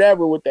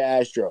 whatever with the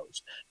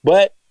Astros.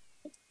 But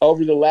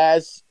over the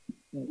last,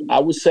 I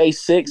would say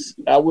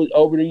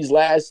over these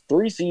last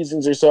 3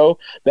 seasons or so,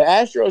 the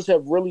Astros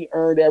have really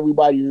earned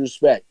everybody's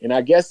respect. And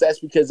I guess that's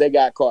because they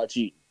got caught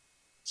cheating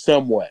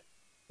somewhat.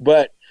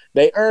 But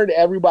they earned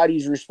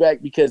everybody's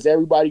respect because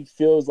everybody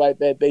feels like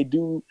that they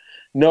do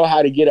know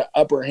how to get an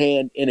upper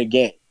hand in a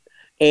game.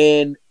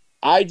 And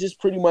I just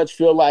pretty much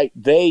feel like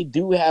they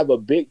do have a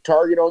big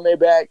target on their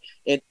back,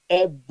 and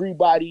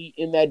everybody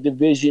in that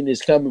division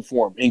is coming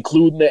for them,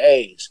 including the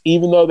A's.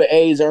 Even though the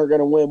A's aren't going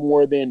to win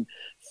more than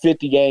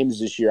 50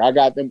 games this year, I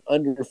got them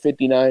under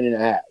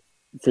 59.5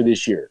 for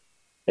this year.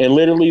 And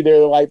literally,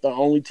 they're like the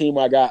only team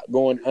I got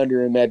going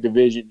under in that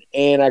division,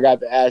 and I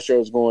got the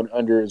Astros going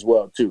under as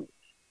well too.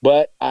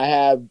 But I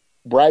have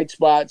bright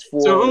spots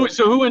for. So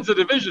who wins the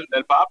division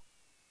then, Bob?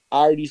 I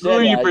already said. Who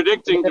are you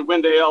predicting to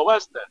win the AL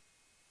West then?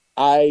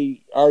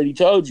 I already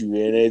told you,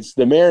 and it's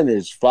the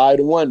Mariners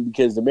 5-1,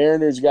 because the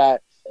Mariners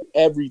got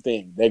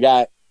everything. They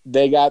got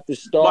the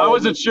star. Well, I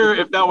wasn't sure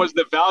if that was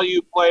the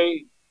value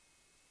play.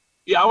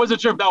 Yeah, I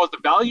wasn't sure if that was the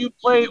value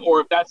play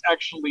or if that's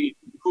actually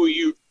who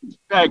you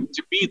pegged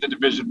to be the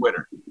division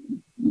winner.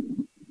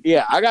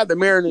 Yeah, I got the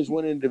Mariners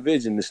winning the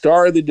division. The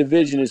star of the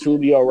division is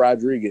Julio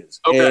Rodriguez.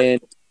 Okay.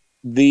 And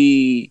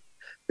the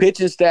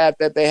pitching staff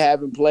that they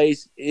have in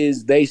place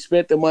is they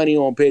spent the money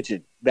on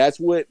pitching. That's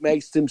what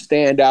makes them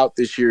stand out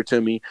this year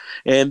to me.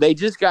 And they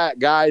just got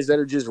guys that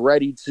are just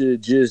ready to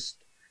just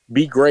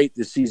be great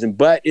this season.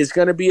 But it's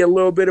going to be a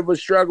little bit of a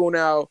struggle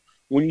now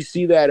when you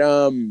see that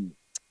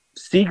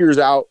Seager's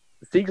out.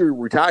 Seager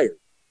retired.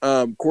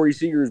 Corey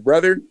Seager's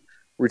brother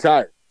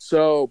retired.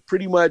 So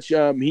pretty much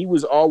he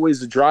was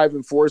always a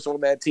driving force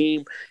on that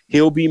team.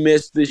 He'll be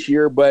missed this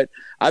year. But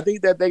I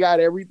think that they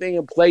got everything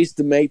in place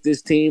to make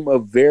this team a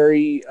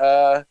very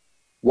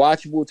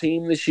watchable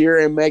team this year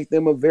and make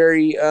them a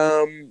very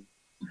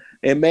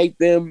and make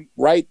them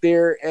right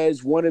there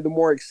as one of the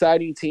more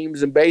exciting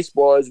teams in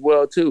baseball as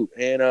well too.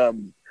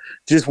 And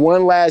just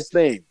one last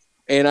thing,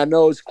 and I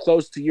know it's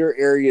close to your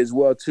area as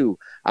well too.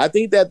 I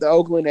think that the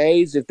Oakland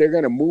A's, if they're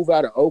going to move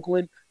out of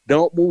Oakland,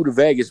 don't move to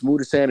Vegas, move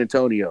to San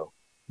Antonio.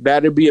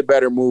 That'd be a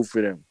better move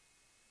for them.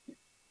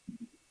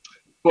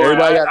 Boy,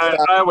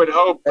 I would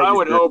hope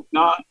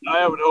not.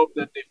 I would hope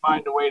that they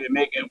find a way to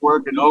make it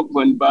work in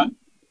Oakland, but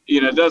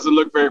it doesn't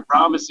look very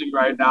promising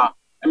right now.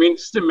 I mean,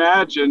 just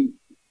imagine,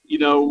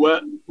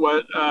 what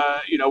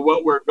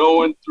we're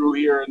going through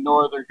here in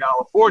Northern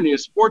California,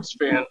 sports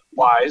fan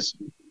wise.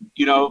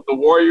 The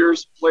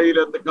Warriors played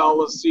at the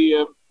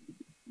Coliseum,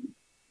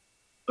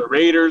 the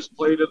Raiders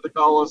played at the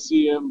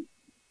Coliseum,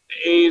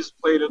 the A's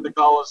played at the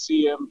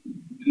Coliseum.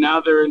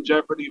 Now they're in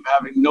jeopardy of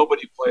having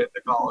nobody play at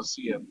the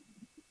Coliseum.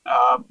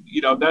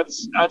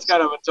 That's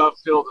kind of a tough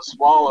pill to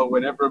swallow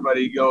when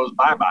everybody goes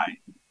bye-bye.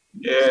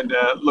 And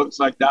looks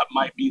like that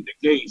might be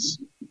the case.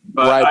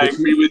 But right, I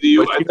agree with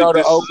you. But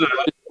the Oakland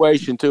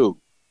situation too.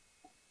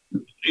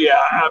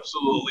 Yeah,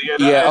 absolutely.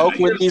 And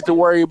Oakland needs to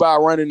worry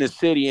about running the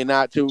city and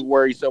not to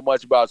worry so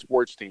much about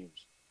sports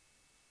teams.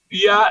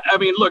 Yeah, I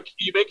mean, look,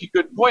 you make a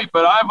good point,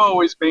 but I've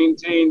always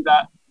maintained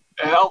that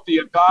a healthy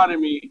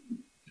economy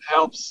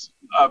helps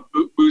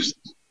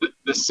boost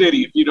the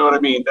city, if you know what I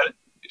mean. That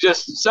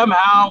just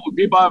somehow when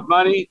people have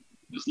money,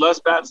 there's less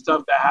bad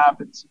stuff that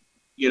happens,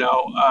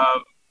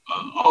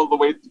 all the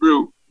way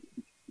through,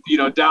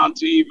 down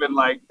to even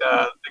like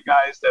the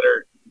guys that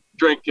are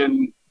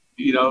drinking,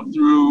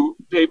 through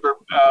paper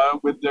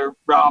with their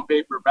brown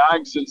paper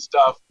bags and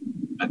stuff.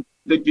 I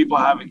think people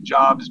having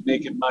jobs,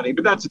 making money,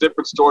 but that's a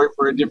different story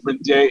for a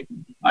different day.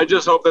 I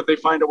just hope that they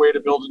find a way to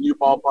build a new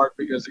ballpark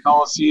because the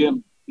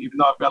Coliseum, even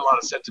though I've got a lot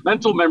of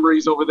sentimental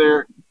memories over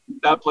there,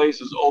 that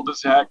place is old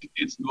as heck.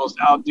 It's the most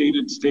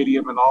outdated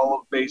stadium in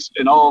all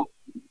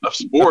of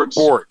sports.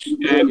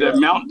 And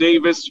Mount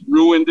Davis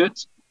ruined it.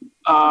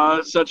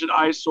 Such an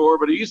eyesore,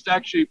 but it used to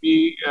actually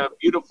be a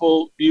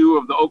beautiful view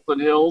of the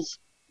Oakland Hills.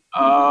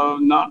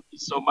 Not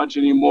so much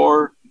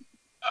anymore.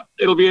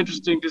 It'll be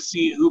interesting to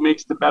see who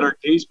makes the better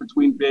case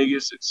between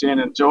Vegas and San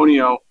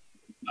Antonio.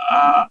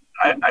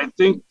 I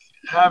think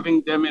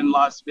having them in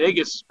Las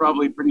Vegas is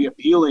probably pretty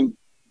appealing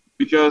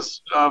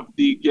because of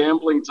the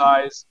gambling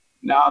ties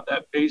now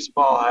that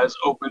baseball has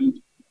opened,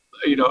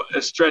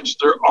 has stretched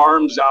their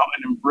arms out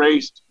and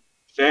embraced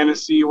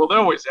fantasy. Well, they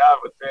always have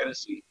with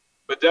fantasy,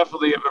 but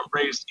definitely have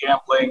embraced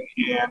gambling.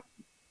 And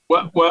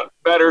what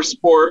better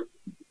sport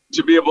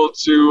to be able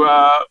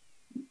to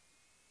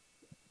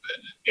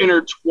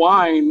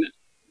intertwine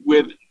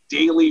with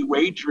daily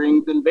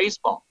wagering than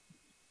baseball?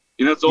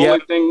 It's the only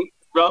thing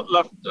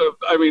left.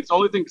 It's the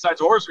only thing besides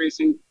horse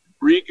racing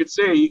where you could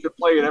say you could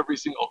play it every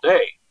single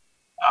day.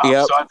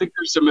 So I think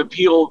there's some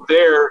appeal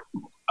there.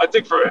 I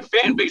think from a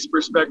fan base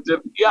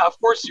perspective, yeah, of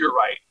course you're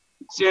right.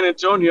 San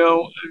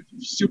Antonio,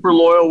 super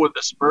loyal with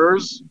the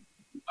Spurs.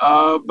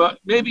 But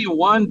maybe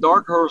one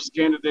dark horse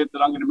candidate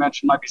that I'm going to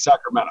mention might be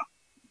Sacramento.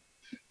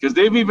 Because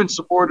they've even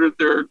supported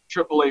their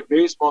AAA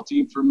baseball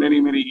team for many,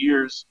 many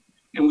years.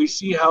 And we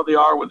see how they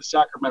are with the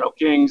Sacramento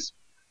Kings.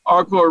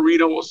 Arco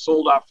Arena was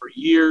sold out for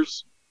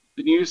years.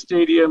 The new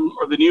stadium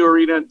or the new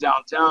arena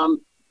downtown,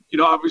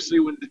 obviously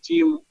when the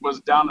team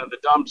was down in the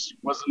dumps,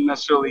 wasn't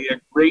necessarily a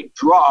great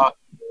draw.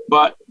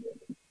 But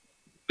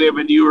they have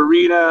a new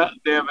arena.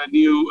 They have a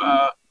new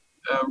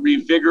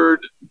revigored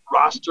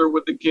roster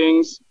with the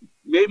Kings.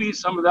 Maybe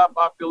some of that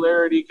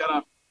popularity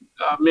kind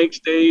of makes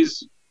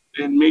days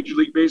in Major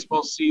League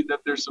Baseball see that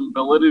there's some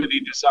validity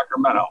to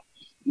Sacramento.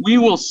 We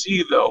will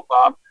see, though,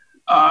 Bob.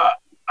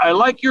 I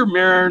like your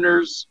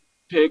Mariners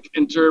pick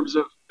in terms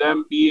of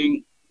them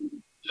being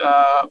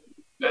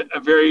a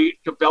very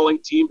compelling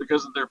team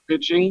because of their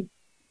pitching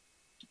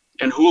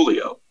and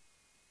Julio.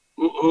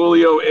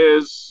 Julio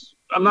is,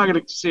 I'm not going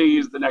to say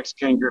he's the next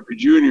Ken Griffey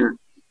Jr.,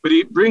 but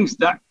he brings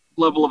that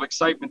level of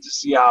excitement to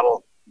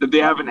Seattle that they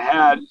haven't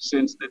had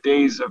since the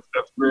days of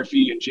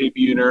Griffey and Jay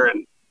Buhner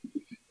and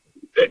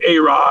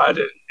A-Rod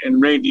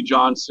and Randy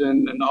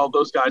Johnson and all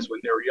those guys when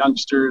they were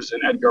youngsters,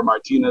 and Edgar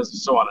Martinez and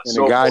so on and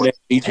so forth. And a guy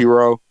named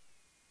Ichiro.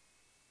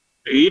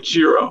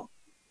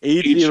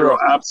 Ichiro,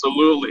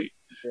 absolutely.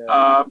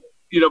 Yeah.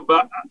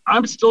 But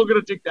I'm still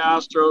going to take the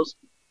Astros.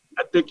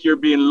 I think you're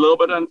being a little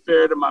bit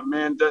unfair to my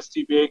man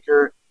Dusty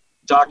Baker,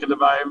 talking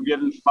about him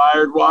getting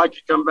fired. Well, I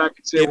could come back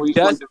and say, well, he's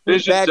won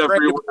divisions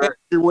everywhere.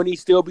 When he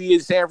still be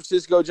his San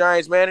Francisco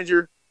Giants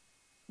manager?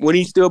 When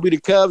he still be the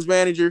Cubs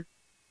manager?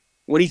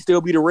 When he still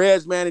be the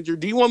Reds manager?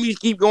 Do you want me to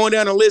keep going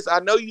down the list? I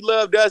know you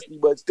love Dusty,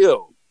 but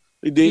still.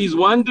 He's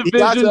won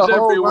divisions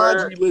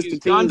everywhere. He's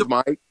gone to,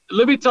 Mike.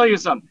 Let me tell you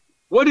something.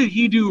 What did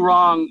he do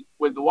wrong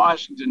with the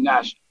Washington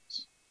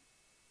Nationals?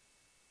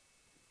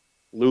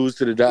 Lose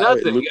to the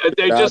Dodgers.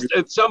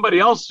 Nothing. Somebody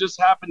else just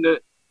happened to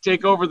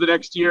take over the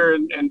next year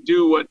and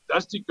do what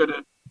Dusty could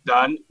have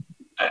done.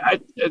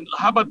 And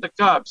how about the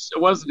Cubs? It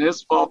wasn't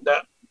his fault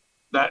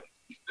that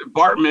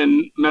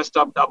Bartman messed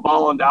up that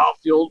ball in the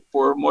outfield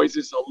for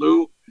Moises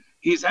Alou.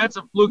 He's had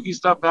some fluky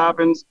stuff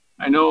happens.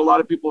 I know a lot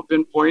of people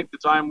pinpoint the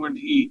time when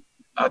he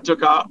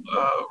took out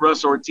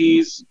Russ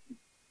Ortiz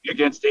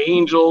against the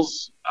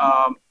Angels.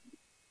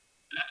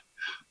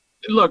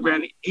 Look,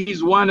 man,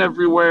 he's won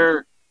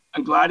everywhere.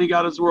 I'm glad he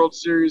got his World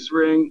Series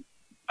ring.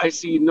 I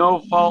see no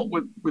fault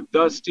with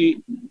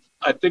Dusty.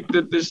 I think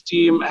that this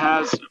team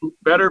has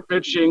better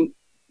pitching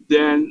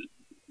than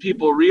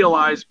people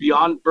realize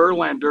beyond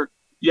Verlander.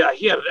 Yeah,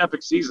 he had an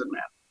epic season,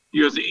 man.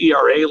 He was the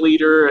ERA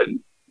leader and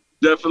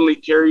definitely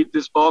carried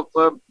this ball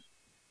club.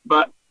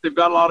 But they've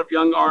got a lot of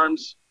young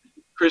arms.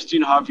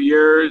 Christian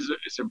Javier is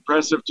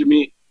impressive to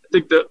me. I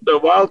think the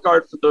wild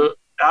card for the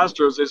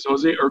Astros is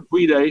Jose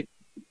Urquidy.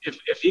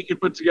 If he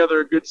could put together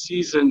a good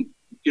season,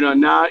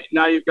 now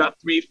you've got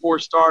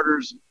 3-4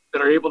 starters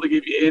that are able to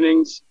give you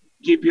innings,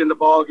 keep you in the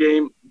ball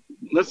game.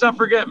 Let's not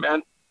forget,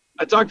 man,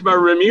 I talked about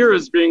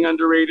Ramirez being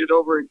underrated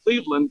over in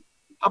Cleveland.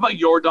 How about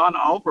Yordan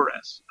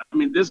Alvarez? I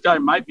mean, this guy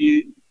might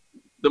be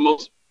the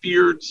most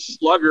feared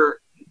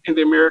slugger in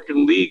the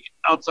American League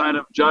outside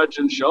of Judge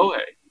and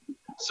Shohei.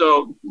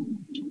 So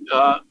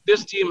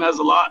this team has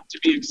a lot to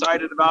be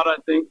excited about, I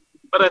think.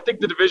 But I think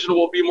the division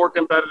will be more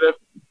competitive.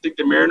 I think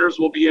the Mariners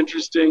will be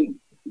interesting.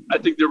 I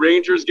think the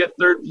Rangers get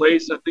third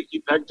place. I think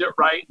you pegged it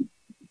right.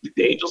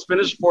 The Angels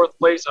finished fourth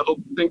place. I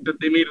don't think that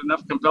they made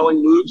enough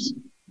compelling moves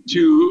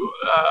to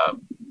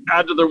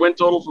add to their win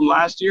total from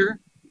last year.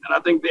 And I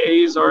think the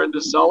A's are in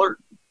the cellar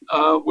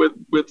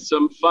with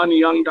some fun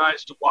young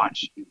guys to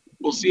watch.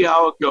 We'll see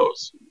how it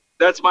goes.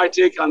 That's my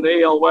take on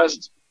the AL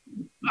West.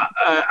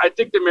 I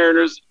think the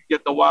Mariners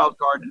get the wild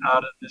card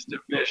out of this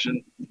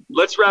division.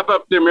 Let's wrap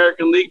up the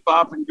American League,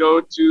 Bob, and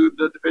go to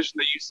the division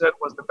that you said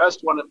was the best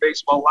one in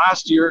baseball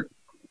last year.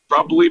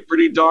 Probably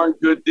pretty darn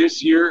good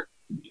this year.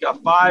 You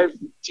got 5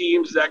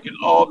 teams that can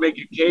all make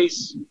a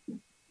case.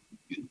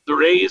 The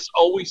Rays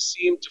always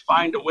seem to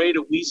find a way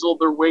to weasel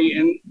their way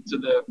into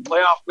the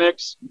playoff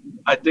mix.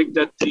 I think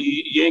that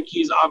the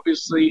Yankees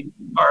obviously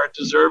are a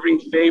deserving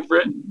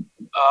favorite.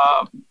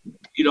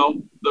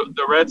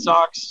 The Red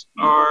Sox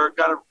are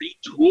kind of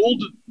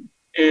retooled,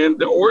 and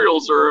the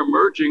Orioles are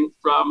emerging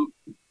from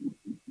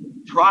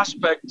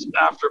prospect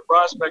after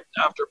prospect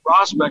after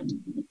prospect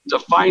to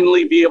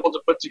finally be able to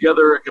put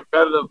together a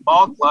competitive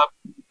ball club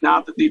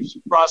now that these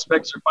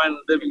prospects are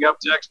finally living up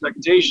to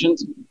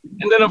expectations.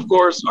 And then, of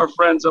course, our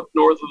friends up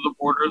north of the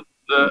border,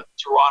 the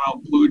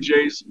Toronto Blue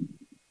Jays.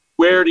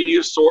 Where do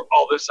you sort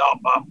all this out,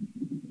 Bob?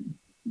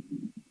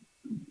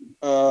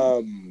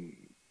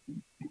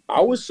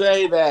 I would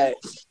say that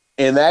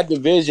in that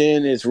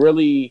division, it's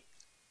really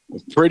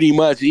pretty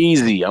much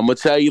easy. I'm going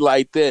to tell you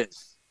like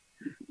this.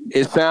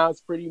 It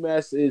sounds pretty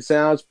messy. It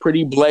sounds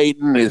pretty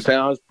blatant. It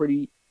sounds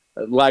pretty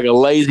like a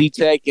lazy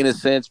take in a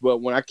sense. But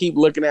when I keep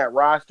looking at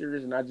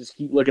rosters and I just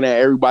keep looking at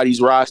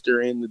everybody's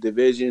roster in the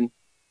division,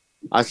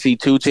 I see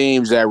 2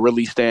 teams that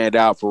really stand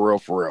out for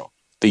real.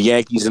 The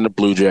Yankees and the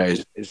Blue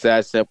Jays. It's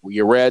that simple.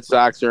 Your Red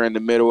Sox are in the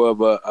middle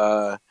of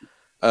a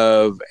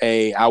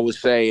I would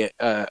say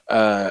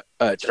a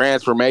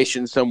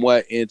transformation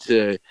somewhat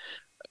into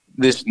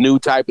this new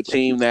type of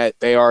team that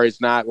they are. It's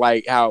not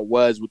like how it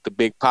was with the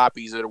big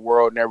poppies of the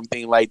world and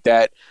everything like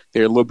that.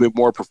 They're a little bit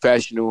more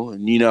professional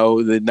and,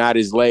 they're not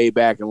as laid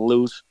back and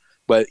loose.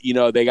 But,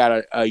 they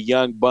got a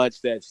young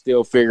bunch that's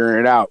still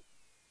figuring it out.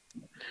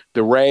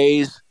 The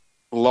Rays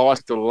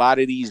lost a lot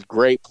of these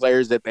great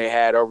players that they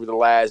had over the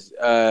last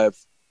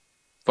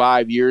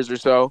 5 years or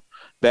so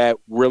that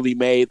really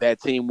made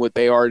that team what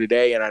they are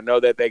today. And I know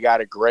that they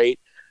got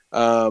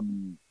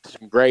some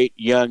great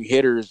young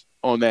hitters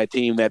on that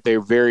team that they're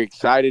very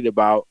excited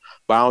about,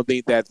 but I don't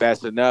think that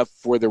that's enough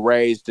for the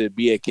Rays to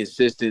be a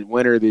consistent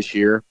winner this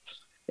year.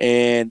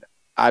 And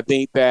I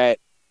think that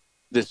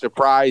the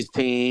surprise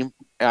team,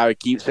 I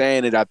keep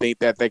saying it, I think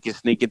that they can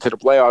sneak into the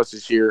playoffs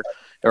this year,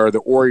 or the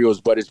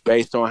Orioles, but it's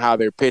based on how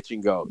their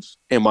pitching goes,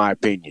 in my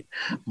opinion.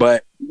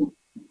 But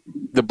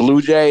the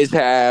Blue Jays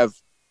have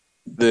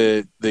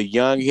the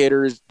young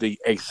hitters, the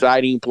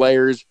exciting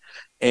players,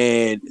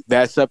 and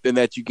that's something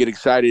that you get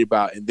excited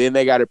about. And then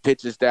they got a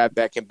pitching staff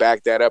that can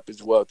back that up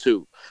as well,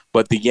 too.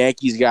 But the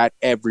Yankees got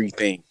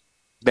everything.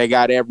 They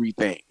got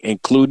everything,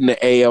 including the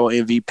AL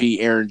MVP,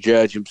 Aaron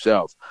Judge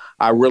himself.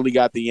 I really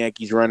got the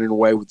Yankees running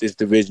away with this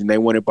division. They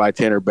win it by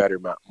 10 or better,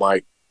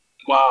 Mike.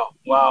 Wow.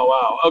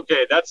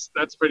 Okay, that's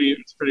pretty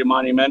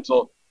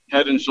monumental,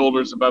 head and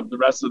shoulders above the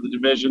rest of the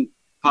division.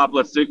 Pop,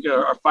 let's take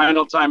our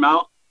final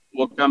timeout.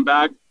 We'll come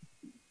back.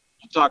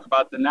 We'll talk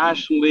about the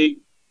National League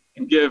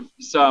and give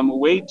some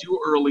way too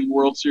early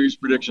World Series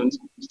predictions.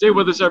 Stay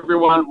with us,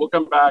 everyone. We'll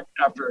come back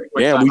after a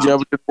quick timeout. We jump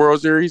into the World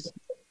Series?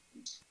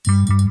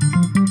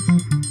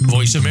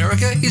 Voice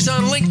America is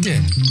on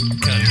LinkedIn.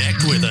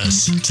 Connect with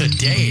us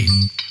today.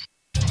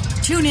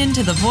 Tune in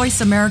to the Voice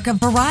America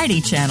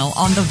Variety channel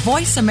on the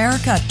Voice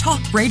America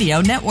Talk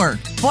Radio Network.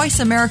 Voice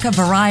America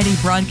Variety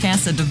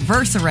broadcasts a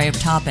diverse array of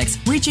topics,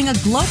 reaching a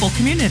global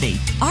community.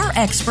 Our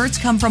experts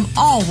come from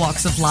all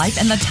walks of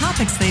life, and the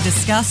topics they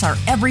discuss are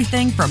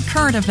everything from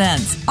current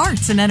events,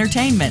 arts and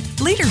entertainment,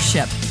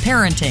 leadership,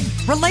 parenting,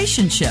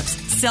 relationships,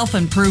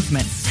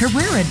 self-improvement,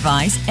 career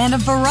advice, and a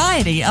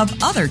variety of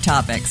other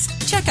topics.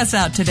 Check us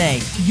out today.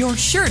 You're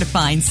sure to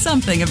find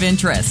something of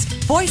interest.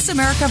 Voice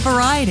America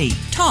Variety.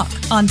 Talk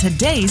on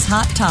today's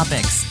hot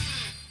topics.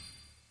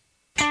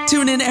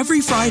 Tune in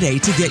every Friday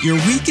to get your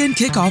weekend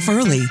kickoff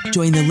early.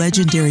 Join the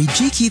legendary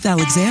G. Keith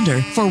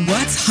Alexander for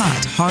What's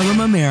Hot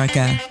Harlem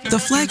America. The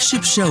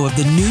flagship show of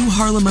the new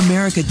Harlem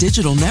America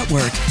Digital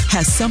Network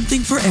has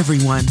something for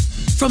everyone.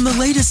 From the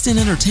latest in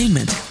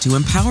entertainment to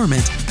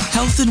empowerment,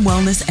 health and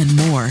wellness, and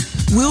more,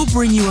 we'll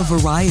bring you a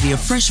variety of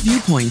fresh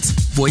viewpoints,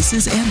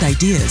 voices, and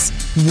ideas.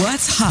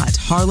 What's Hot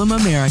Harlem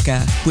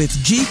America with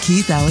G.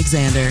 Keith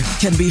Alexander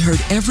can be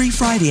heard every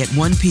Friday at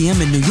 1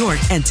 p.m. in New York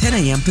and 10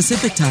 a.m.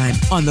 Pacific Time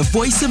on the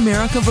Voice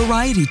America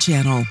Variety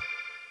Channel.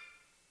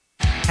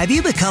 Have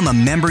you become a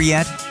member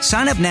yet?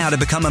 Sign up now to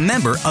become a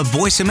member of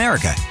Voice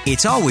America.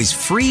 It's always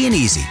free and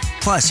easy.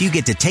 Plus, you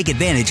get to take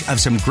advantage of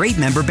some great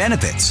member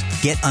benefits.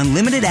 Get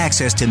unlimited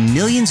access to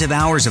millions of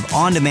hours of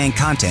on-demand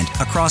content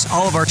across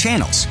all of our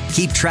channels.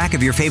 Keep track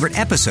of your favorite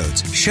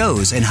episodes,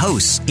 shows, and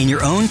hosts in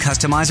your own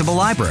customizable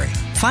library.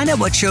 Find out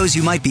what shows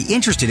you might be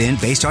interested in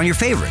based on your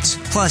favorites.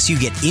 Plus, you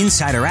get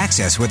insider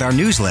access with our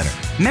newsletter.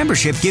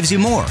 Membership gives you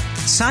more.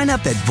 Sign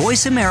up at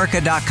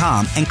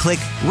voiceamerica.com and click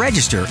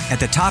register at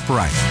the top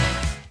right.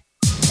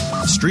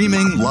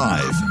 Streaming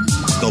live,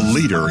 the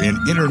leader in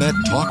Internet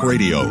talk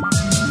radio,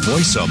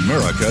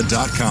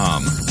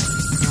 voiceamerica.com.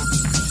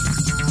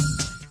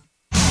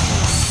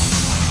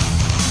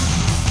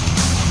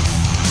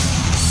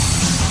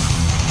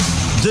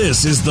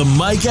 This is the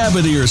Mike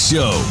Abadir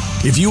Show.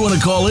 If you want to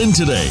call in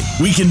today,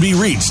 we can be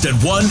reached at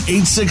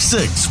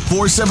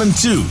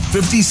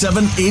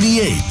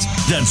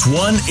 1-866-472-5788. That's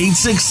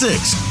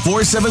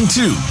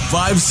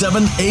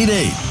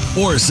 1-866-472-5788.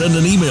 Or send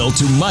an email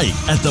to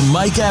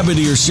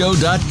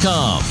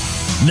mike@themikeabadirshow.com.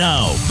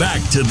 Now,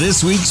 back to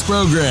this week's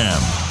program.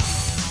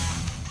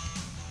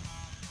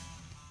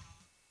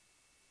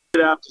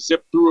 We'd have to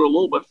zip through a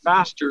little bit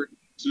faster,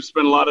 so we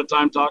spent a lot of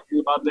time talking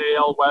about the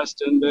AL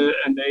West and the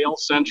AL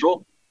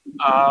Central.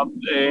 Pop,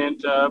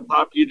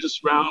 you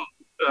just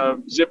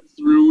zip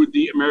through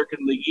the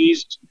American League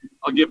East.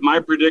 I'll give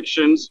my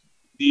predictions.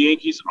 The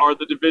Yankees are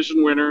the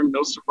division winner.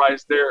 No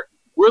surprise there.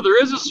 Where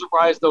there is a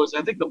surprise, though, is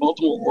I think the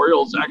Baltimore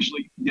Orioles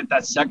actually get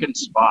that second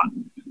spot.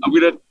 I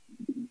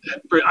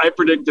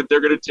predict that they're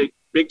going to take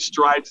big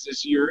strides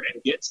this year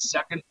and get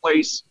second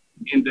place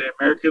in the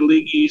American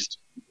League East.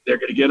 They're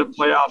going to get a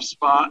playoff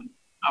spot.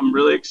 I'm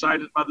really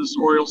excited about this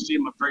Orioles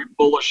team. I'm very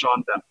bullish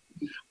on them.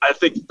 I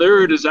think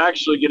third is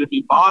actually going to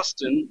be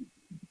Boston.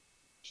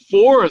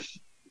 Fourth,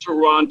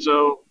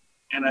 Toronto.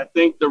 And I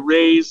think the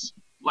Rays,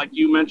 like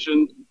you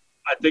mentioned,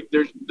 I think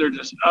they're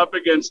just up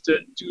against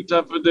it. Too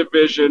tough a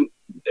division.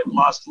 They've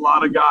lost a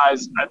lot of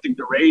guys. I think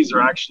the Rays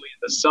are actually in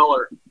the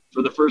cellar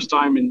for the first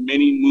time in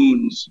many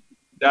moons.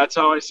 That's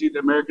how I see the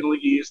American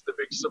League East. The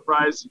big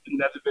surprise in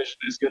that division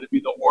is going to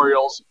be the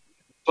Orioles.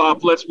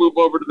 Pop, let's move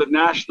over to the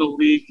National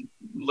League.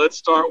 Let's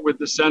start with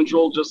the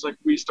Central, just like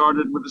we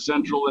started with the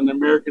Central in the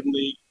American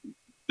League.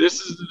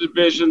 This is the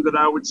division that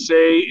I would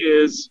say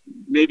is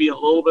maybe a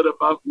little bit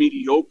above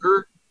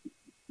mediocre.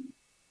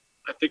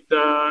 I think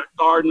the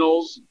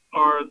Cardinals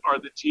are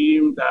the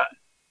team that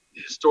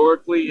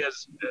historically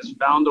has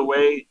found a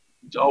way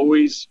to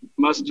always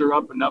muster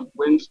up enough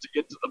wins to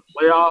get to the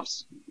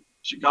playoffs.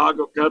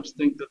 Chicago Cubs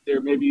think that they're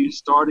maybe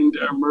starting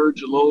to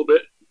emerge a little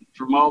bit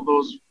from all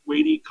those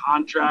weighty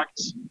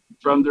contracts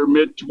from their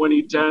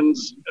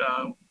mid-2010s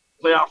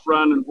playoff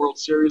run and World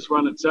Series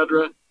run,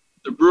 etc.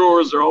 The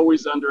Brewers are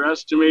always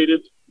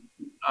underestimated.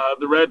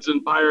 The Reds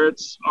and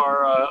Pirates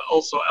are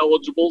also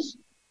eligibles.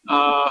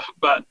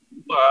 But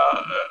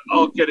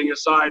all kidding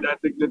aside, I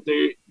think that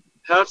they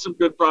have some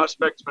good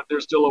prospects, but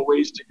there's still a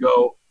ways to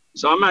go.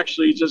 So I'm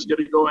actually just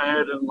going to go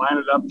ahead and line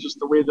it up just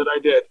the way that I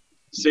did.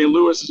 St.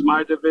 Louis is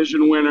my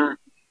division winner.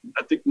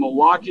 I think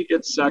Milwaukee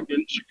gets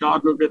second,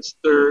 Chicago gets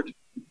third,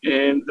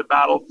 and the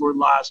battle for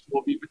last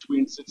will be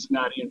between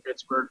Cincinnati and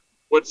Pittsburgh.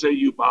 What say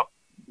you, Bob?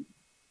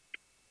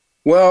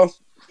 Well,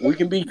 we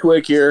can be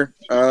quick here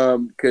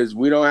because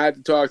we don't have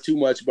to talk too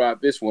much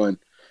about this one.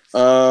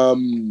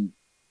 I'm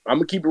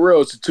going to keep it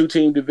real. It's a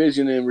two-team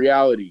division in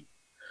reality.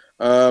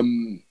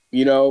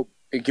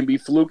 It can be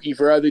fluky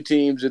for other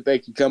teams that they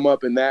can come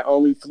up, and that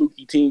only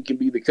fluky team can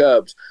be the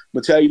Cubs. I'm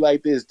going to tell you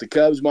like this. The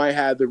Cubs might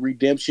have the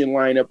redemption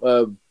lineup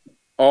of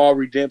all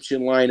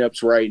redemption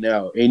lineups right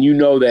now. And you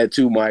know that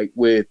too, Mike,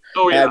 with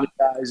having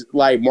guys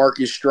like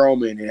Marcus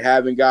Stroman and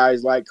having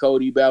guys like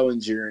Cody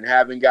Bellinger and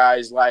having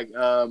guys like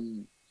I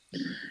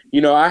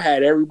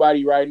had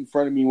everybody right in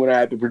front of me when I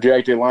had the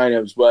projected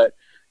lineups, but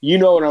you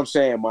know what I'm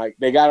saying, Mike.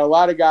 They got a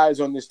lot of guys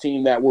on this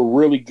team that were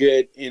really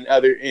good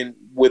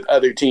with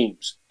other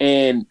teams.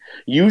 And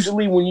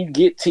usually when you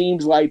get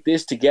teams like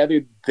this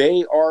together,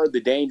 they are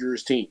the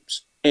dangerous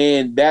teams.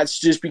 And that's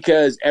just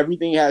because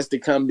everything has to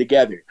come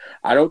together.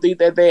 I don't think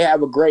that they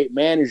have a great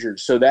manager.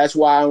 So that's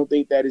why I don't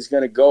think that it's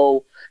going to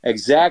go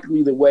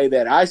exactly the way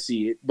that I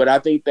see it. But I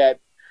think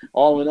that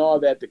all in all,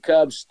 that the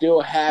Cubs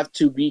still have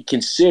to be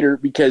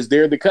considered because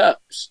they're the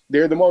Cubs.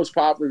 They're the most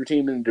popular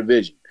team in the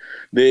division.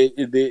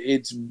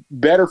 It's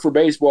better for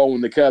baseball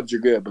when the Cubs are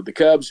good, but the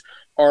Cubs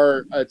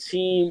are a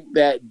team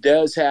that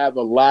does have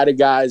a lot of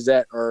guys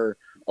that are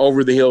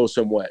over the hill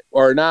somewhat,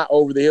 or not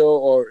over the hill,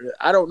 or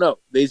I don't know.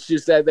 It's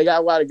just that they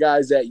got a lot of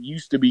guys that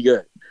used to be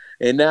good,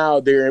 and now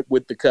they're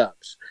with the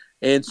Cubs.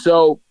 And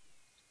so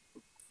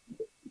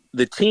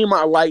the team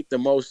I like the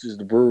most is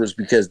the Brewers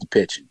because of the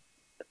pitching.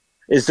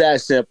 It's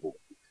that simple.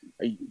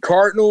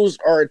 Cardinals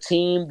are a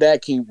team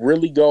that can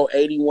really go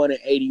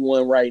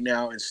 81-81 right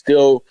now and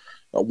still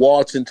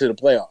waltz into the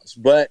playoffs.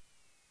 But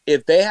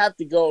if they have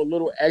to go a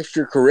little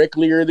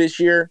extracurricular this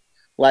year,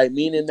 like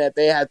meaning that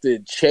they have to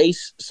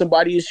chase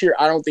somebody this year,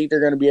 I don't think they're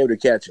going to be able to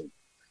catch them.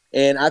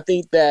 And I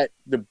think that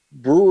the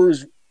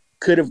Brewers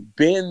could have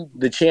been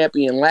the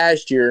champion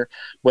last year,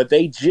 but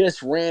they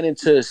just ran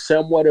into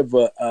somewhat of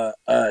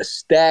a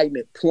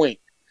stagnant point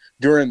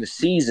during the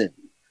season.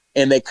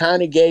 And they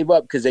kind of gave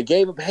up because they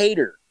gave up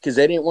Hader because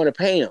they didn't want to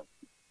pay him.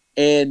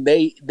 And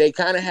they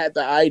kind of had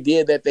the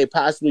idea that they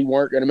possibly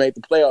weren't going to make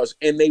the playoffs,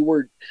 and they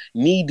were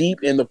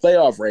knee-deep in the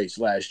playoff race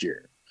last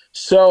year.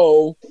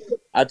 So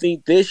I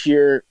think this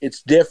year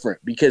it's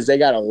different because they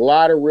got a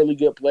lot of really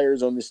good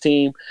players on this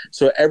team.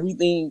 So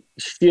everything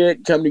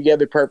should come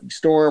together, perfect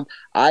storm.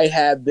 I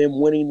have them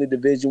winning the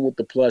division with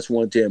the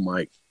 +110,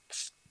 Mike.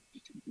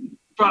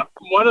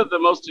 One of the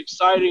most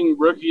exciting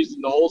rookies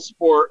in the whole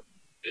sport,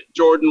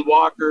 Jordan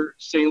Walker,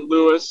 St.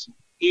 Louis.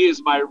 He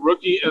is my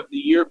Rookie of the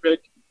Year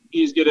pick.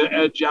 He's going to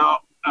edge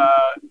out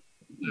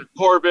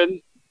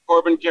Corbin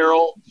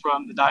Carroll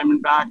from the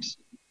Diamondbacks.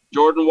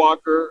 Jordan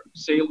Walker,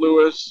 St.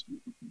 Louis.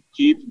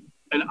 Keep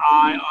an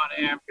eye on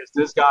him because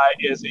this guy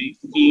is a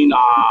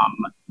phenom,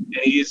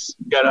 and he's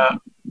gonna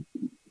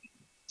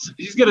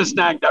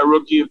snag that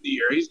Rookie of the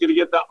Year. He's gonna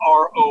get the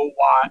ROY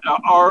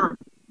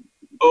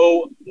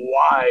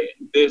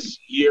this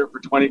year for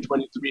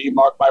 2023.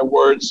 Mark my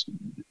words.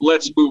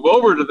 Let's move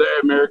over to the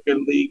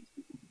American League.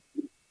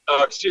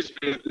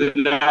 The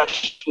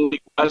National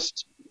League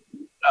West.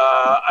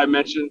 I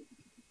mentioned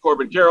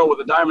Corbin Carroll with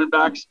the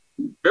Diamondbacks.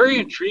 Very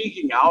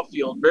intriguing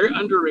outfield, very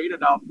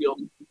underrated outfield.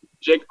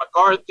 Jake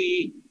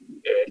McCarthy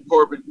and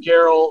Corbin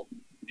Carroll,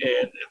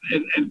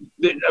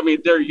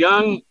 they're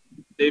young.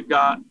 They've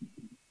got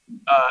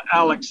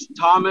Alex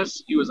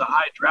Thomas. He was a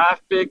high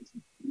draft pick.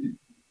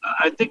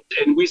 I think,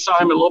 and we saw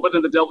him a little bit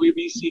in the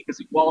WBC because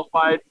he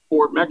qualified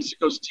for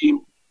Mexico's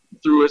team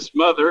through his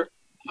mother.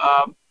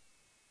 I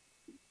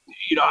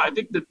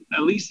think that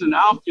at least in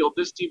outfield,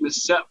 this team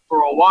is set for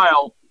a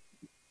while.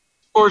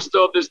 Of course,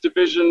 though, this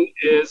division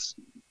is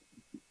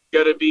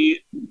going to be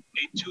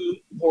a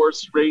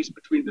two-horse race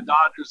between the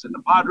Dodgers and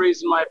the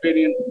Padres, in my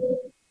opinion.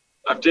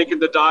 I've taken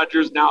the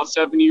Dodgers now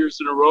 7 years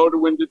in a row to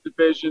win the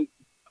division.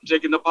 I'm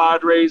taking the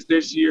Padres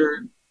this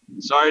year.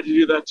 Sorry to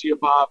do that to you,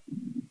 Bob,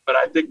 but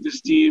I think this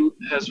team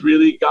has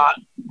really got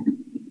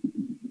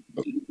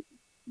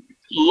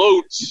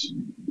loads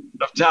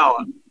of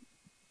talent.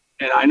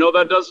 And I know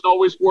that doesn't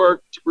always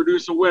work to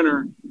produce a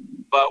winner,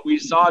 but we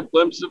saw a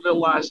glimpse of it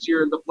last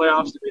year in the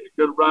playoffs. They made a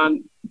good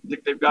run. I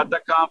think they've got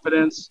that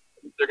confidence.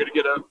 They're going to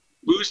get a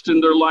boost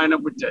in their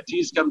lineup when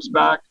Tatis comes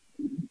back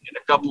in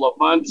a couple of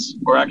months,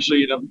 or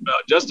actually in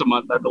just a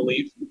month, I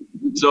believe.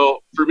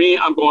 So for me,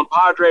 I'm going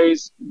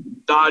Padres,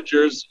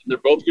 Dodgers. They're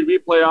both going to be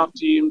playoff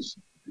teams.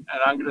 And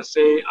I'm going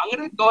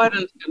to go ahead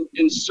and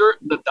insert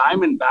the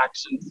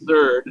Diamondbacks in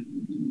third,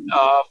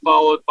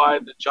 followed by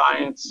the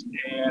Giants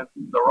and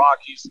the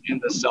Rockies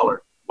in the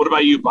cellar. What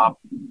about you, Bob?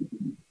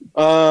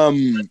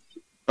 I'm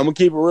going to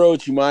keep it real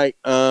with you, Mike.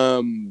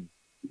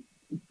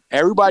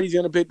 Everybody's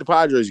going to pick the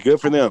Padres.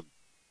 Good for them.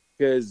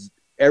 Because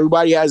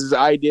everybody has this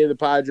idea the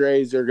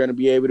Padres are going to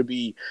be able to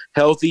be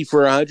healthy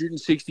for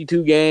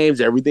 162 games.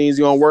 Everything's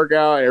going to work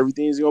out.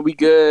 Everything's going to be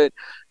good.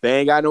 They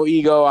ain't got no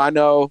ego, I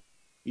know.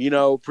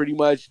 Pretty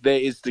much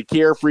it's the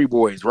carefree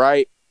boys,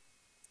 right?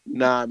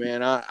 Nah,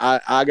 man,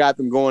 I got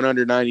them going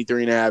under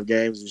 93.5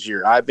 games this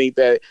year. I think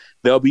that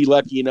they'll be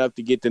lucky enough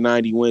to get to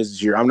 90 wins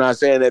this year. I'm not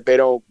saying that they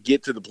don't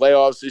get to the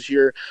playoffs this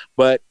year,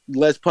 but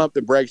let's pump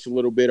the brakes a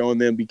little bit on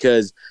them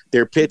because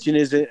their pitching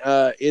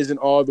isn't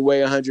all the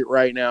way 100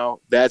 right now.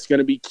 That's going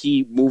to be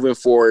key moving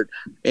forward.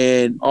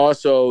 And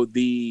also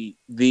the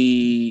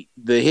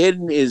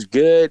hitting is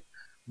good,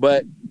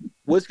 but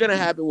what's going to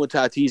happen when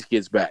Tatis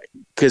gets back?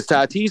 Because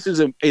Tatis is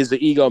an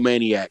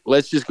egomaniac.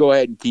 Let's just go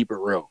ahead and keep it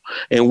real.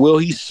 And will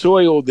he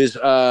soil this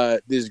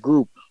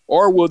group?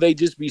 Or will they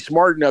just be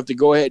smart enough to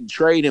go ahead and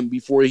trade him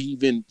before he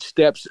even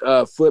steps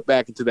foot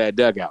back into that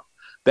dugout?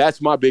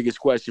 That's my biggest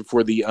question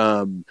for the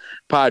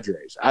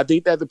Padres. I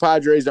think that the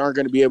Padres aren't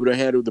going to be able to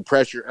handle the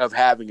pressure of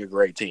having a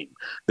great team.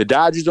 The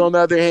Dodgers, on the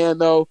other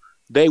hand, though,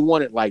 they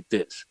want it like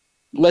this.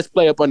 Let's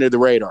play up under the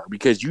radar,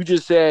 because you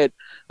just said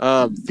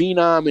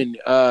phenom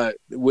and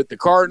with the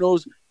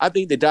Cardinals. I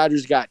think the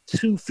Dodgers got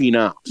two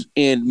phenoms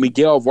in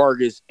Miguel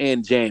Vargas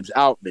and James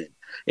Outman.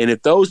 And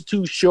if those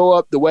two show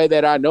up the way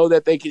that I know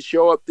that they can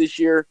show up this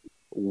year,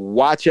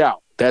 watch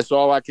out. That's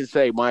all I can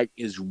say, Mike,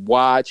 is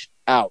watch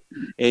out.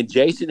 And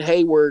Jason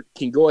Hayward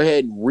can go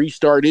ahead and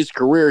restart his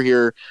career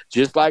here,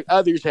 just like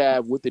others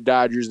have with the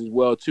Dodgers as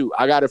well, too.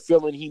 I got a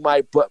feeling he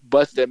might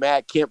bust at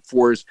Matt Kemp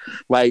for us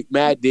like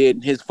Matt did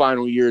in his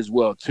final year as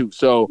well, too.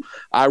 So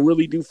I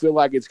really do feel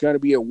like it's going to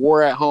be a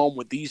war at home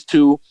with these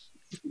two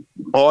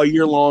all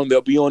year long.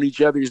 They'll be on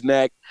each other's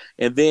neck.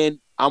 And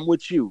then I'm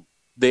with you.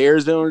 The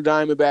Arizona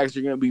Diamondbacks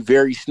are going to be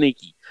very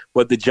sneaky,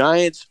 but the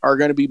Giants are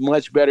going to be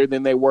much better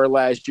than they were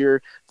last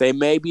year. They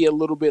may be a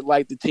little bit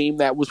like the team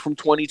that was from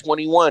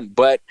 2021,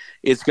 but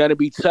it's going to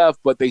be tough,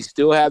 but they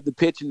still have the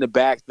pitching to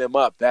back them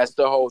up. That's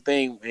the whole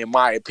thing, in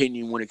my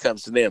opinion, when it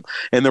comes to them.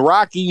 And the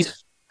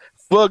Rockies,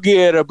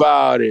 forget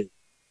about it.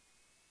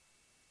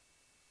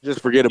 Just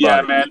forget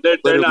about it. Yeah, man,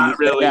 they're not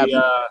really.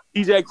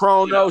 CJ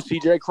Cron,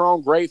 CJ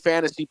Cron, great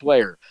fantasy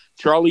player.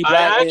 Charlie Blackmon,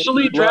 I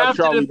actually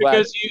drafted him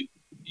because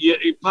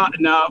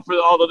now, for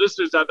all the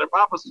listeners out there,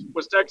 Papa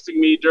was texting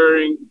me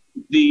during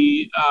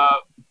the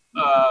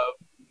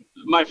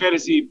my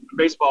fantasy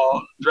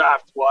baseball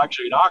draft, well,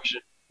 actually an auction,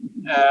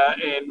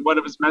 and one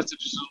of his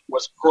messages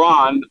was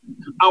Cron.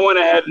 I went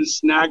ahead and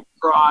snagged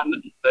Cron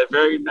the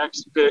very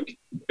next pick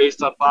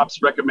based on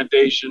Pop's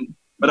recommendation,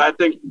 but I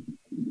think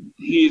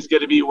he's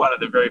going to be one of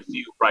the very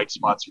few bright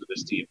spots for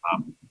this team,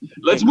 Pop.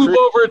 Let's move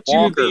over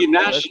to the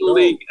National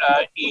League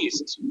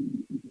East.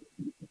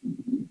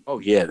 Oh,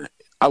 yeah.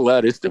 I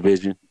love this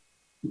division.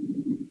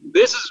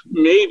 This is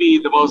maybe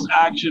the most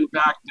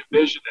action-packed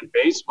division in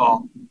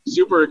baseball.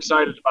 Super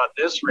excited about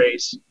this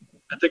race.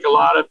 I think a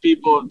lot of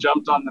people have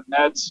jumped on the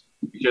Mets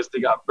because they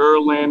got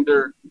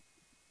Verlander.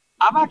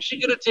 I'm actually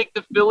going to take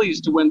the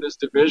Phillies to win this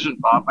division,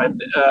 Bob.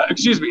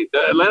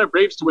 The Atlanta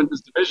Braves to win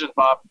this division,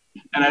 Bob.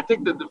 And I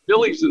think that the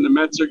Phillies and the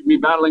Mets are going to be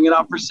battling it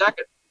out for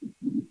second.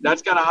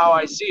 That's kind of how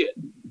I see it.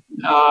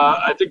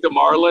 I think the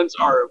Marlins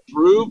are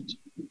improved.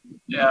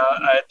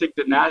 I think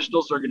the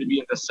Nationals are going to be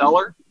in the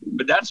cellar,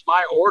 but that's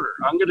my order.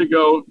 I'm going to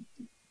go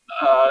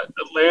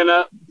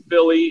Atlanta,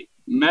 Philly,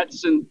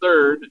 Mets in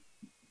third,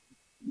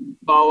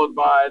 followed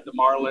by the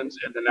Marlins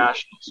and the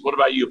Nationals. What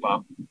about you,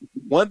 Bob?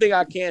 One thing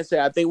I can say,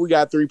 I think we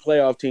got 3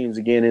 playoff teams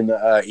again in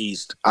the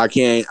East. I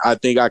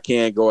think I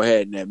can go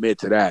ahead and admit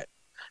to that,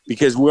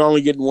 because we're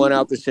only getting 1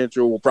 out the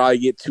Central. We'll probably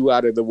get 2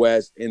 out of the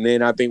West, and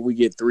then I think we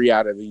get 3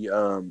 out of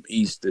the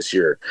East this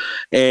year.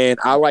 And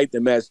I like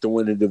the Mets to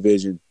win the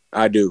division.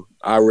 I do.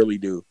 I really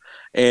do.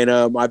 And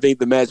I think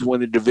the Mets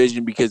win the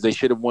division because they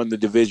should have won the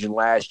division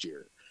last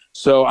year.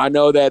 So I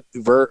know that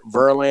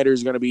Verlander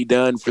is going to be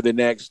done for the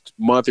next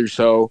month or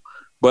so.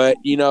 But,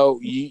 you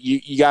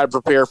got to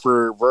prepare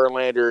for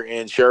Verlander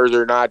and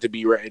Scherzer not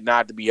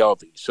to be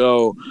healthy.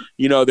 So,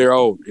 they're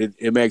old.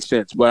 It makes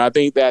sense. But I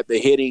think that the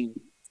hitting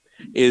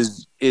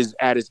is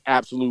at its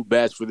absolute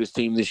best for this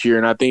team this year.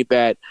 And I think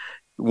that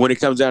when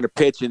it comes down to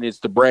pitching, it's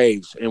the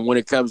Braves. And when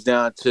it comes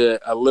down to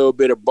a little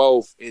bit of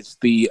both, it's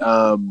the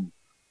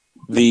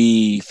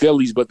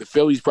Phillies. But the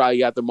Phillies probably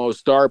got the most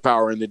star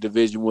power in the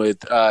division with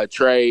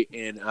Trey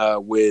and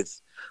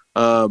with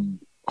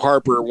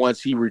Harper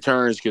once he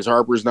returns, because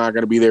Harper's not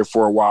going to be there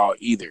for a while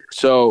either.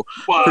 So,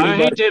 well, I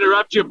hate to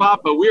interrupt you,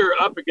 Bob, but we were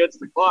up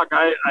against the clock.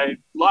 I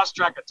lost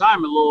track of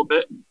time a little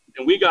bit,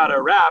 and we got a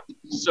wrap.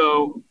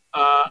 So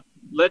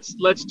let's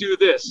do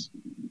this.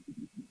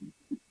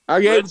 I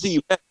gave it to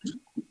you.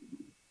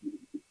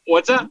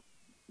 What's that?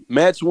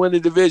 Mets win the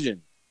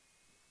division.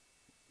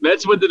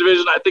 Mets win the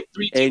division. I think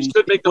 3 teams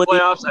could make the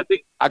playoffs.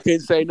 I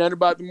couldn't say nothing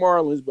about the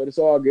Marlins, but it's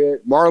all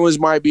good. Marlins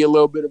might be a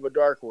little bit of a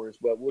dark horse,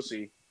 but we'll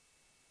see.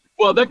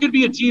 Well, that could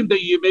be a team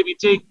that you maybe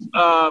take,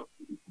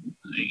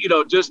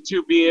 just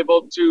to be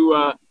able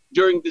to,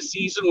 during the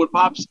season when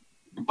Pop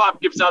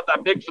gives out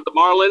that pick for the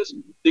Marlins,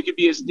 they could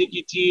be a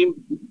sneaky team.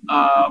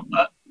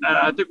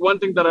 I think one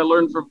thing that I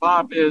learned from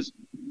Pop is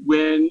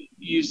when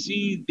you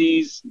see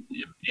these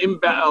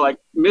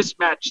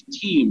mismatched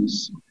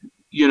teams,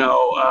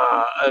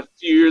 a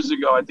few years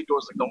ago, I think it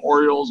was like the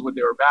Orioles when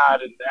they were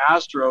bad, and the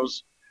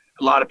Astros,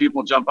 a lot of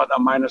people jump on that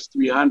minus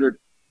 300.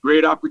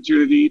 Great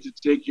opportunity to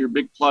take your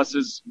big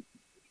pluses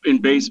in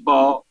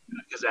baseball,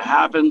 because it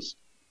happens.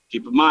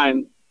 Keep in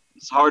mind,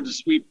 it's hard to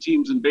sweep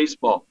teams in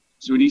baseball.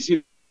 So when you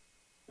see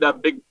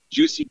that big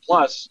juicy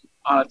plus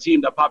on a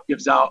team that Pop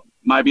gives out,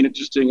 might be an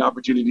interesting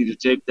opportunity to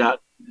take that.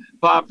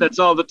 Pop, that's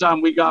all the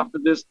time we got for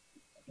this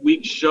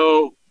week's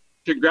show.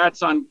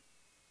 Congrats on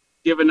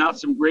giving out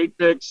some great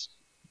picks.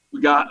 We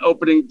got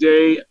opening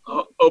day,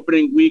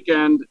 opening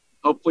weekend.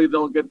 Hopefully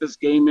they'll get this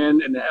game in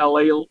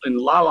LA, in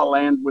La La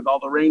Land with all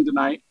the rain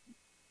tonight.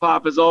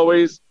 Pop, as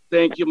always,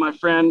 thank you, my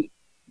friend.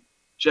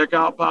 Check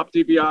out Pop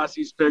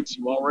DiBiase's picks.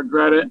 You won't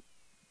regret it.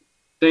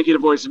 Thank you to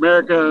Voice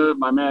America,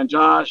 my man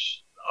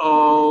Josh,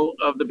 all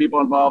of the people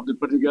involved in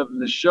putting together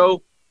this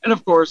show. And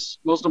of course,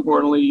 most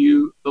importantly,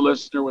 you, the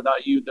listener.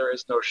 Without you, there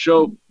is no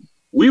show.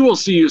 We will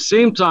see you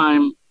same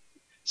time,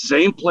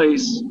 same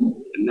place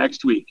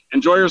next week.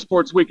 Enjoy your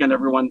sports weekend,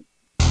 everyone.